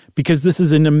that, because this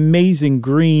is an amazing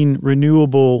green,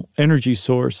 renewable energy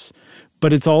source,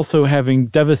 but it's also having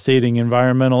devastating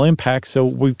environmental impacts. So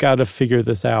we've got to figure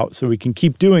this out so we can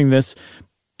keep doing this,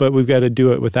 but we've got to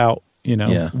do it without,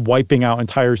 wiping out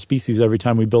entire species every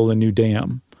time we build a new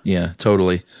dam. Yeah,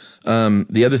 totally.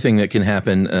 The other thing that can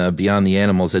happen beyond the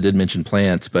animals, I did mention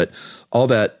plants, but all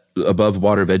that above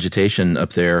water vegetation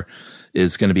up there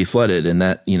is going to be flooded, and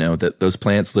that those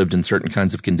plants lived in certain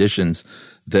kinds of conditions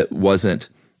that wasn't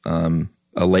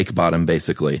a lake bottom,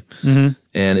 basically. Mm-hmm.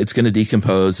 And it's going to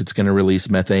decompose. It's going to release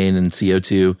methane and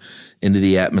CO2 into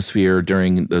the atmosphere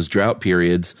during those drought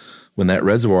periods when that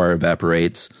reservoir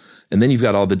evaporates. And then you've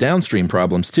got all the downstream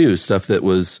problems too, stuff that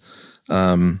was,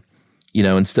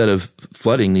 instead of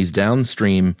flooding these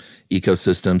downstream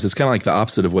ecosystems, it's kind of like the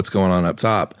opposite of what's going on up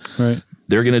top. Right.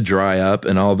 They're going to dry up,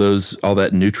 and all that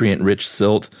nutrient-rich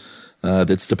silt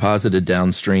that's deposited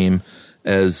downstream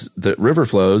as the river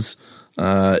flows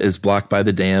is blocked by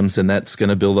the dams, and that's going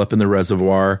to build up in the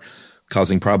reservoir,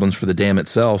 causing problems for the dam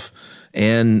itself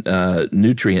and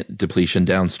nutrient depletion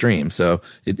downstream. So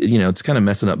it's kind of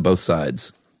messing up both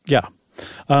sides. Yeah,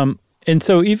 and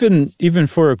so even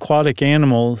for aquatic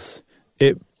animals,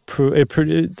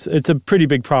 it's a pretty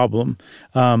big problem.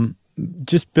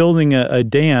 Just building a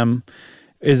dam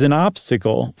is an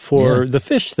obstacle for the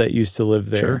fish that used to live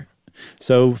there. Sure.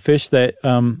 So fish that,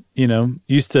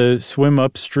 used to swim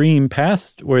upstream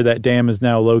past where that dam is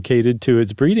now located to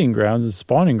its breeding grounds, its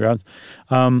spawning grounds,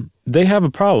 they have a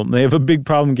problem. They have a big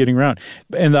problem getting around.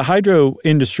 And the hydro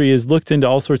industry has looked into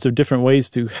all sorts of different ways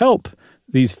to help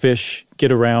these fish get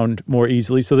around more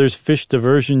easily. So there's fish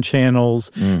diversion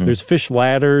channels, there's fish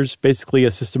ladders, basically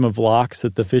a system of locks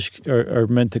that the fish are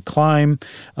meant to climb.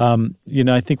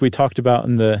 I think we talked about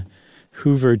in the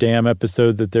Hoover Dam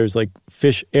episode that there's like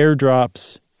fish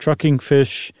airdrops, trucking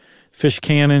fish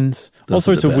cannons, all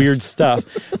sorts of weird stuff.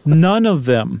 None of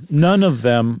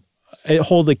them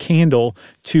hold a candle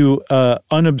to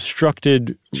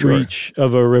unobstructed reach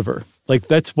of a river. Like,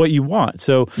 that's what you want.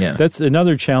 So that's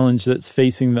another challenge that's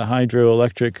facing the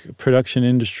hydroelectric production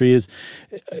industry is,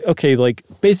 okay, like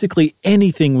basically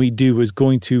anything we do is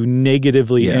going to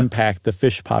negatively impact the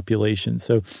fish population.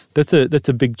 So that's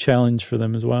a big challenge for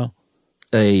them as well.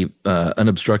 A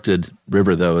unobstructed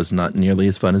river, though, is not nearly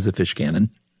as fun as a fish cannon.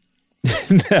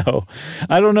 No,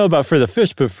 I don't know about for the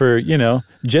fish, but for,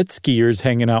 jet skiers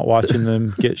hanging out watching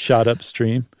them get shot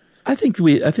upstream. I think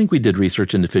we did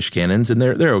research into fish cannons, and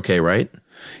they're okay, right?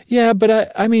 Yeah,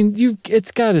 but I mean,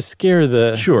 it's got to scare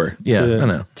the sure. Yeah, I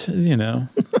know.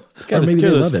 It's got to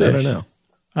scare those fish.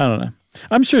 I don't know.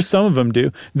 I'm sure some of them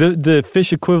do. The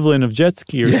fish equivalent of jet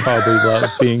skiers probably love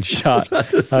being shot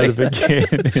out of a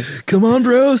cannon. Come on,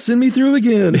 bro, send me through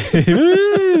again.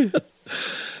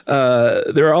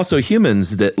 There are also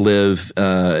humans that live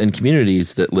in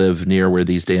communities that live near where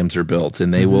these dams are built,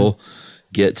 and they will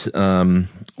get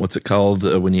what's it called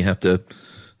when you have to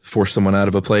force someone out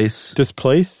of a place?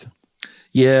 Displaced?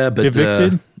 Yeah, but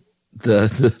evicted?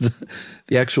 The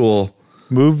actual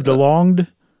moved along?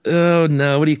 Oh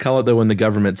no, what do you call it though when the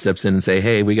government steps in and say,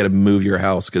 "Hey, we got to move your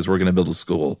house because we're going to build a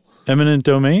school"? Eminent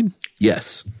domain?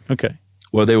 Yes. Okay.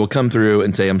 Well, they will come through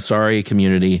and say, "I'm sorry,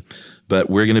 community,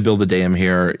 but we're going to build a dam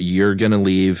here. You're going to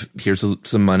leave. Here's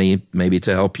some money maybe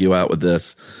to help you out with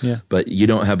this. Yeah. But you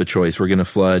don't have a choice. We're going to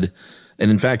flood."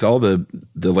 And in fact, all the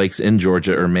lakes in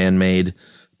Georgia are man-made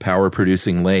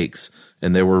power-producing lakes.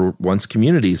 And there were once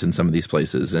communities in some of these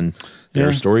places. And there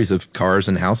are stories of cars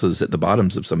and houses at the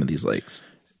bottoms of some of these lakes.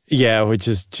 Yeah, which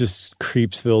is just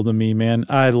creepsville to me, man.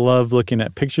 I love looking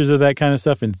at pictures of that kind of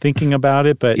stuff and thinking about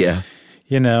it. But,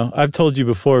 I've told you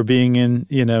before, being in,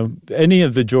 any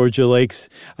of the Georgia lakes,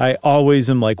 I always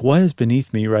am like, what is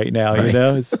beneath me right now? Right.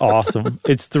 It's awesome.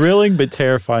 It's thrilling but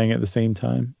terrifying at the same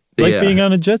time. Like being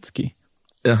on a jet ski.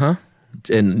 Uh-huh.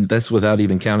 And that's without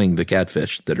even counting the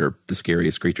catfish that are the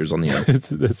scariest creatures on the earth.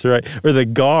 That's right. Or the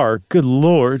gar. Good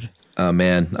Lord.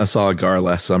 Man, I saw a gar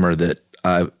last summer that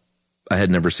I had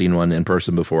never seen one in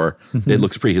person before. It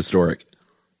looks prehistoric.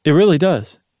 It really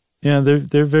does. Yeah,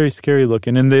 they're very scary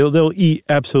looking, and they'll eat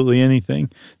absolutely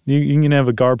anything. You can have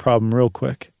a gar problem real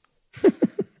quick.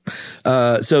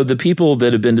 So the people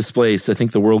that have been displaced, I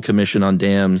think the World Commission on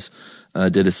Dams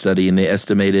did a study, and they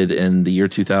estimated in the year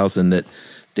 2000 that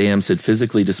dams had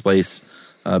physically displaced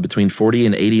between 40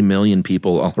 and 80 million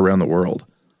people all around the world.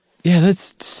 Yeah,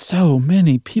 that's so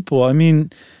many people. I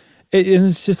mean,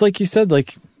 it's just like you said,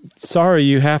 like, sorry,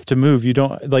 you have to move. You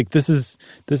don't, like, this is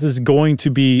going to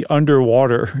be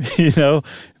underwater,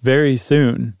 very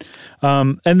soon.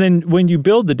 And then when you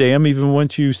build the dam, even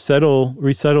once you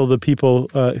resettle the people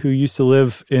who used to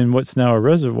live in what's now a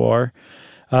reservoir,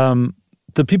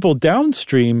 the people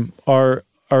downstream are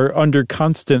under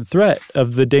constant threat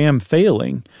of the dam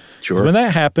failing. Sure. So when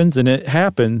that happens, and it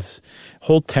happens,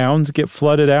 whole towns get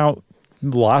flooded out.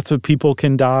 Lots of people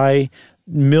can die.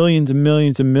 Millions and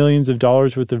millions and millions of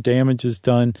dollars worth of damage is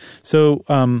done. So,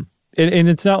 and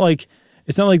it's not like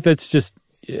that's just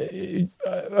a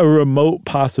remote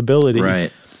possibility.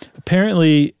 Right.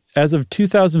 Apparently, as of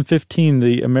 2015,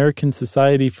 the American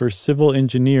Society for Civil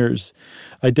Engineers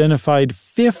identified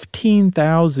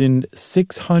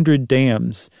 15,600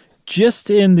 dams just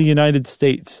in the United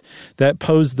States that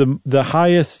pose the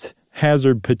highest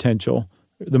hazard potential,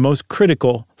 the most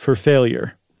critical for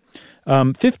failure.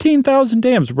 15,000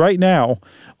 dams right now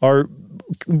are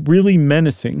really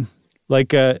menacing,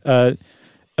 like a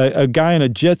guy in a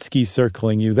jet ski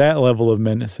circling you, that level of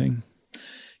menacing.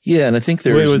 Yeah, and I think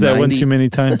there's Wait, was that one too many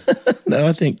times? No,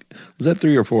 I think, was that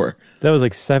 3 or 4? That was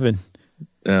like 7.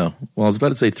 Oh, well, I was about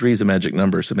to say 3 is a magic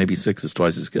number, so maybe 6 is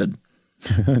twice as good.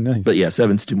 Nice. But yeah,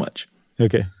 7's too much.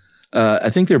 Okay.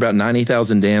 I think there are about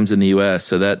 90,000 dams in the U.S.,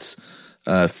 so that's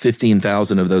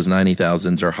 15,000 of those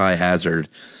 90,000s are high hazard.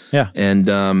 Yeah. And,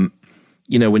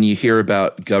 when you hear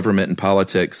about government and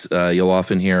politics, you'll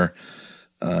often hear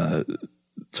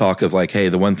talk of like, hey,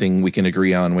 the one thing we can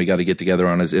agree on, we got to get together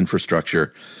on is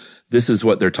infrastructure. This is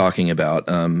what they're talking about,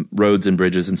 roads and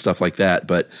bridges and stuff like that.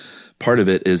 But part of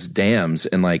it is dams.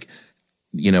 And like,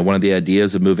 one of the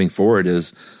ideas of moving forward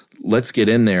is let's get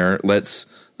in there.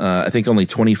 I think only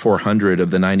 2,400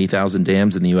 of the 90,000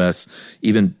 dams in the U.S.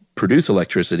 even produce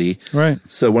electricity. Right.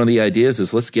 So one of the ideas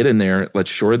is let's get in there, let's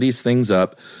shore these things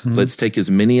up, let's take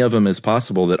as many of them as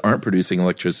possible that aren't producing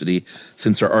electricity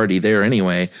since they're already there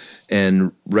anyway,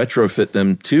 and retrofit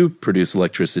them to produce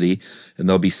electricity, and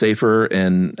they'll be safer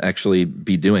and actually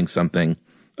be doing something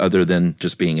other than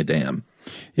just being a dam.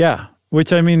 Yeah.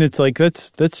 Which, I mean, it's like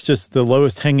that's just the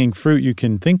lowest hanging fruit you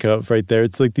can think of right there.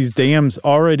 It's like these dams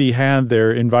already had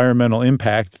their environmental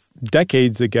impact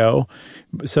decades ago.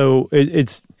 So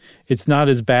it's not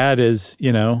as bad as,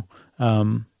 you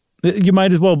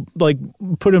might as well like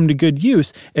put them to good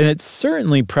use. And it's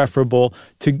certainly preferable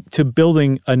to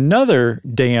building another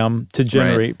dam to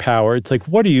generate power. It's like,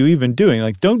 what are you even doing?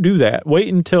 Like, don't do that. Wait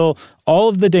until all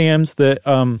of the dams that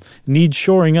need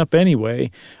shoring up anyway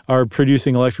are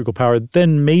producing electrical power.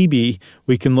 Then maybe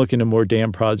we can look into more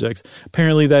dam projects.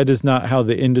 Apparently that is not how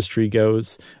the industry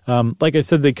goes. Like I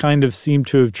said, they kind of seem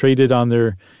to have traded on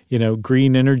their,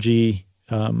 green energy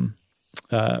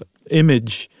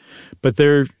image, but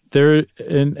they're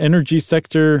an energy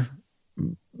sector.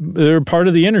 They're part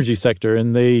of the energy sector,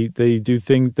 and they do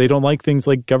things. They don't like things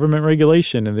like government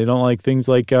regulation, and they don't like things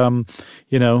like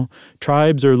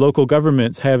tribes or local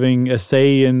governments having a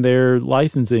say in their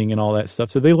licensing and all that stuff.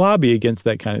 So they lobby against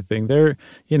that kind of thing. They're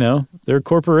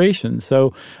corporations.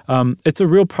 So it's a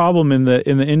real problem in the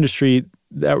industry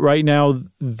that right now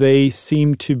they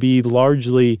seem to be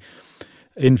largely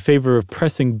in favor of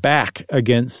pressing back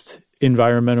against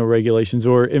environmental regulations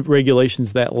or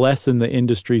regulations that lessen the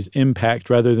industry's impact,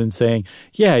 rather than saying,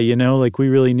 yeah, like we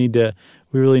really need to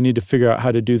figure out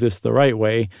how to do this the right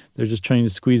way. They're just trying to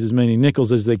squeeze as many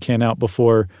nickels as they can out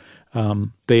before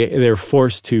they're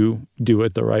forced to do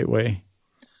it the right way.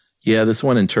 Yeah, this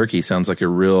one in Turkey sounds like a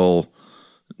real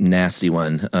nasty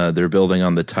one. They're building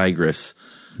on the Tigris.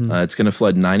 It's going to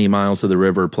flood 90 miles of the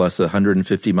river plus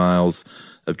 150 miles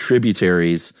of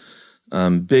tributaries.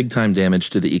 Big time damage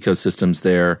to the ecosystems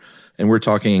there. And we're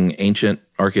talking ancient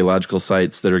archaeological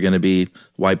sites that are going to be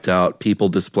wiped out, people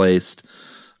displaced.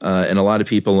 And a lot of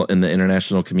people in the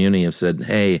international community have said,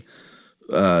 hey,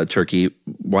 Turkey,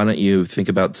 why don't you think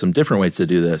about some different ways to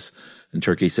do this? And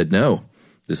Turkey said, no,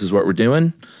 this is what we're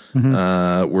doing.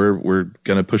 We're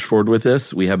going to push forward with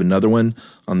this. We have another one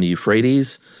on the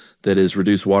Euphrates that is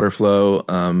reduced water flow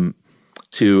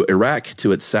to Iraq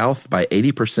to its south by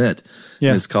 80%. Yeah.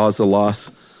 And has caused the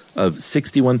loss of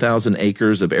 61,000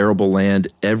 acres of arable land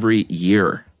every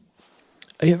year.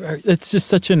 It's just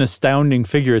such an astounding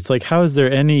figure. It's like, how is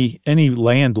there any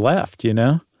land left, you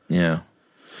know? Yeah.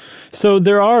 So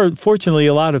there are, fortunately,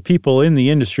 a lot of people in the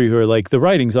industry who are like, the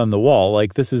writing's on the wall.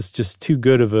 Like, this is just too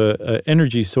good of a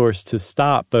energy source to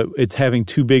stop, but it's having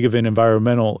too big of an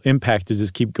environmental impact to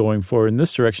just keep going forward in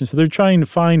this direction. So they're trying to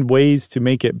find ways to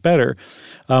make it better.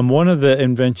 One of the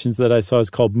inventions that I saw is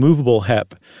called movable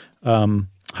HEP,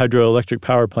 hydroelectric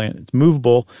power plant. It's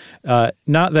movable,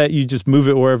 not that you just move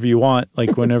it wherever you want,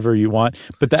 like whenever you want,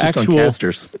 but the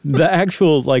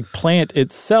actual like plant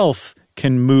itself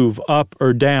can move up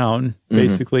or down,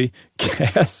 basically.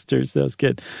 Casters, that was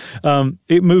good.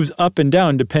 It moves up and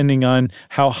down depending on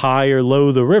how high or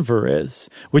low the river is,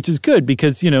 which is good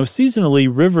because, you know, seasonally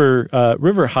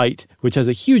river height, which has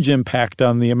a huge impact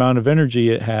on the amount of energy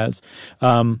it has,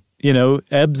 you know,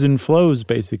 ebbs and flows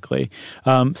basically.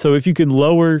 So if you can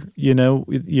lower, you know,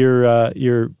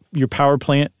 your power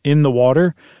plant in the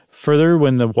water further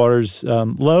when the water's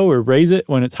low or raise it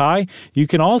when it's high, you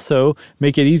can also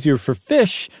make it easier for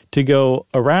fish to go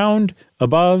around,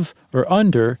 above, or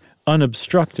under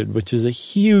unobstructed, which is a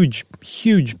huge,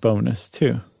 huge bonus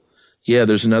too. Yeah,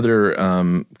 there's another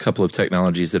couple of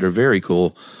technologies that are very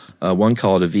cool. One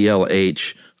called a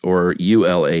VLH or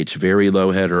ULH, very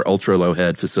low head or ultra low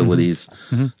head facilities.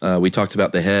 We talked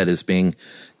about the head as being,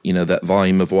 you know, that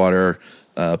volume of water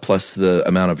plus the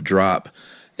amount of drop.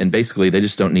 And basically, they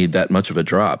just don't need that much of a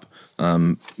drop,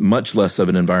 much less of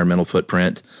an environmental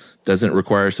footprint. Doesn't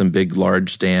require some big,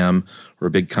 large dam or a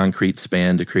big concrete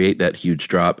span to create that huge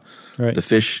drop. Right. The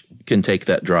fish can take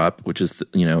that drop, which is,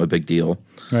 you know, a big deal.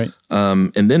 Right.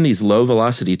 And then these low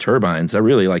velocity turbines, I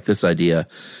really like this idea.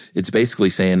 It's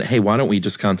basically saying, hey, why don't we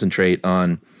just concentrate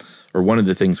on, or one of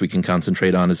the things we can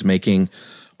concentrate on is making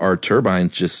our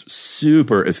turbines just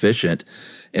super efficient,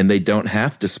 and they don't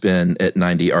have to spin at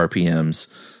 90 RPMs.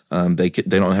 They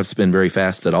don't have to spin very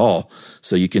fast at all.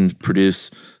 So you can produce,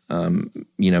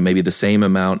 you know, maybe the same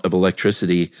amount of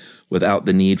electricity without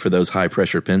the need for those high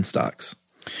pressure penstocks.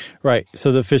 Right.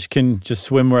 So the fish can just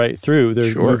swim right through.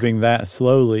 They're moving that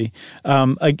slowly.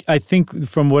 I think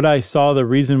from what I saw, the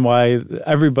reason why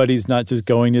everybody's not just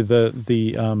going to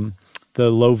the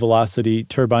low velocity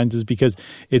turbines is because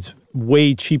it's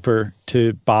way cheaper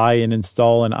to buy and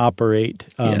install and operate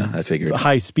I figured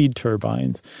high speed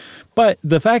turbines. But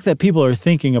the fact that people are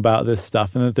thinking about this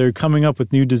stuff and that they're coming up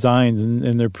with new designs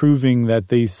and they're proving that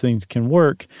these things can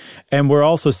work, and we're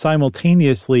also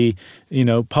simultaneously, you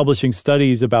know, publishing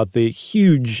studies about the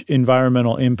huge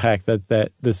environmental impact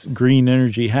that this green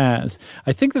energy has.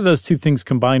 I think that those two things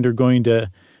combined are going to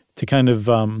kind of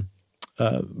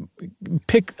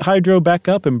pick hydro back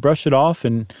up and brush it off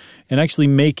and actually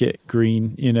make it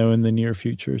green, you know, in the near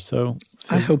future. So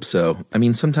I hope so. I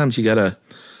mean, sometimes you gotta.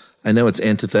 I know it's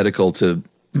antithetical to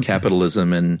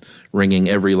capitalism and wringing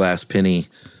every last penny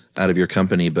out of your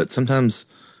company, but sometimes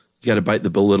you got to bite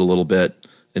the bullet a little bit,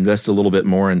 invest a little bit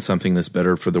more in something that's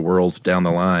better for the world down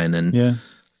the line, and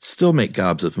still make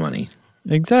gobs of money.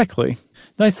 Exactly.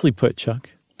 Nicely put, Chuck.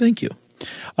 Thank you.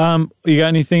 You got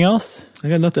anything else? I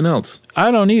got nothing else. I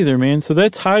don't either, man. So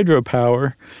that's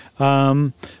hydropower.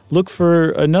 Look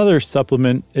for another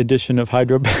supplement edition of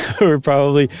hydropower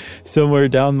probably somewhere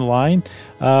down the line.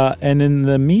 And in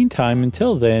the meantime,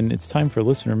 until then, it's time for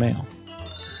listener mail.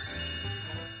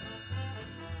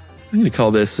 I'm going to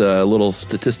call this a little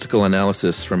statistical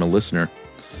analysis from a listener.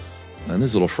 And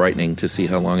this is a little frightening to see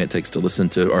how long it takes to listen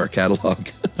to our catalog.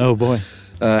 Oh, boy.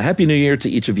 Happy New Year to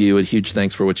each of you, and huge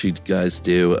thanks for what you guys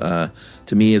do.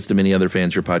 To me, as to many other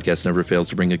fans, your podcast never fails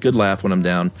to bring a good laugh when I'm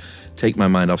down, take my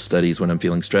mind off studies when I'm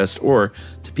feeling stressed, or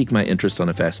to pique my interest on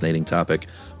a fascinating topic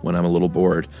when I'm a little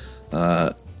bored.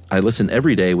 I listen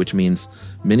every day, which means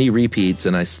many repeats,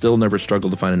 and I still never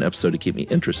struggle to find an episode to keep me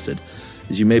interested.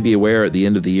 As you may be aware, at the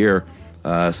end of the year,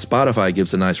 Spotify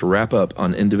gives a nice wrap-up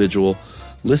on individual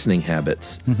listening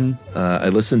habits. I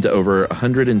listened to over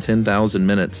 110,000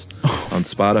 minutes on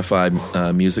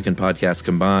Spotify music and podcasts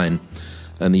combined.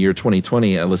 In the year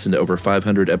 2020, I listened to over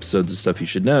 500 episodes of Stuff You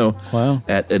Should Know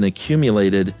at an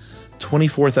accumulated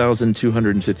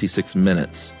 24,256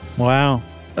 minutes. Wow.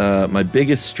 My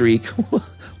biggest streak,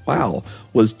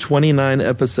 was 29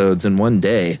 episodes in one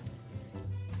day.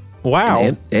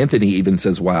 Wow. Anthony even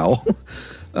says, wow.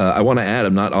 I want to add,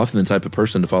 I'm not often the type of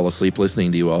person to fall asleep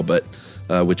listening to you all, but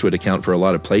which would account for a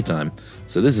lot of playtime.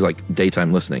 So this is like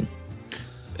daytime listening.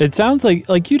 It sounds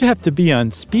like you'd have to be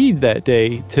on speed that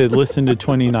day to listen to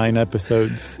 29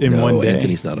 episodes in one day.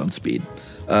 Anthony's not on speed.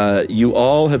 You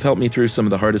all have helped me through some of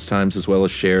the hardest times, as well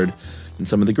as shared in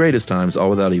some of the greatest times,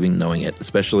 all without even knowing it,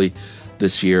 especially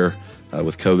this year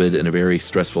with COVID and a very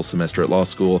stressful semester at law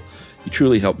school. You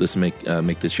truly helped this make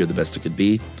this year the best it could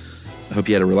be. I hope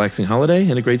you had a relaxing holiday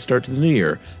and a great start to the new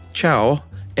year. Ciao,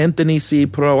 Anthony C.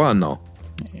 Proano.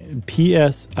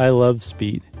 P.S. I love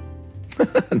speed.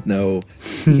 No,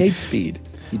 he hates speed.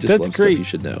 He just loves great. Stuff you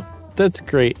should know. That's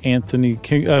great, Anthony.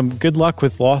 Good luck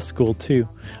with law school, too.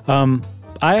 I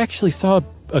actually saw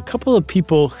a couple of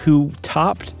people who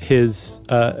topped his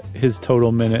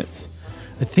total minutes.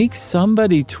 I think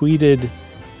somebody tweeted,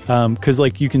 because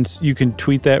like you can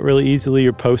tweet that really easily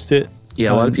or post it.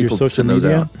 Yeah, a lot of people send those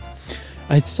out.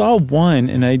 I saw one,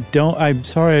 and I'm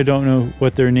sorry I don't know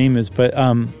what their name is, but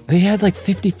they had like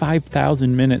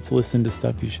 55,000 minutes listened to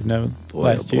Stuff You Should Know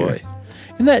last year.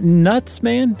 Isn't that nuts,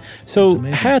 man? So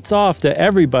hats off to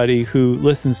everybody who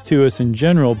listens to us in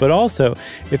general, but also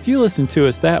if you listen to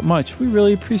us that much, we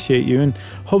really appreciate you, and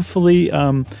hopefully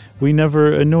we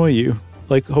never annoy you.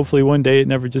 Like hopefully one day it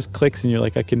never just clicks and you're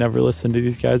like, I can never listen to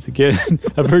these guys again.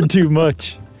 I've heard too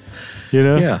much, you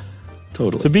know? Yeah.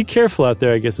 Totally. So be careful out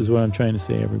there, I guess is what I'm trying to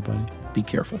say, everybody. Be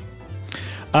careful.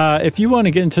 If you want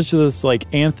to get in touch with us like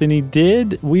Anthony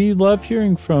did, we love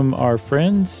hearing from our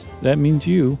friends. That means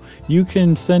you. You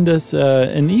can send us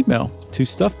an email to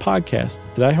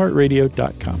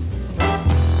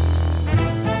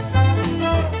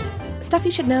stuffpodcast@iheartradio.com. Stuff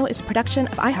You Should Know is a production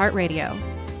of iHeartRadio.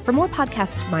 For more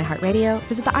podcasts from iHeartRadio,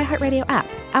 visit the iHeartRadio app,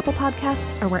 Apple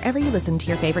Podcasts, or wherever you listen to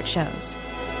your favorite shows.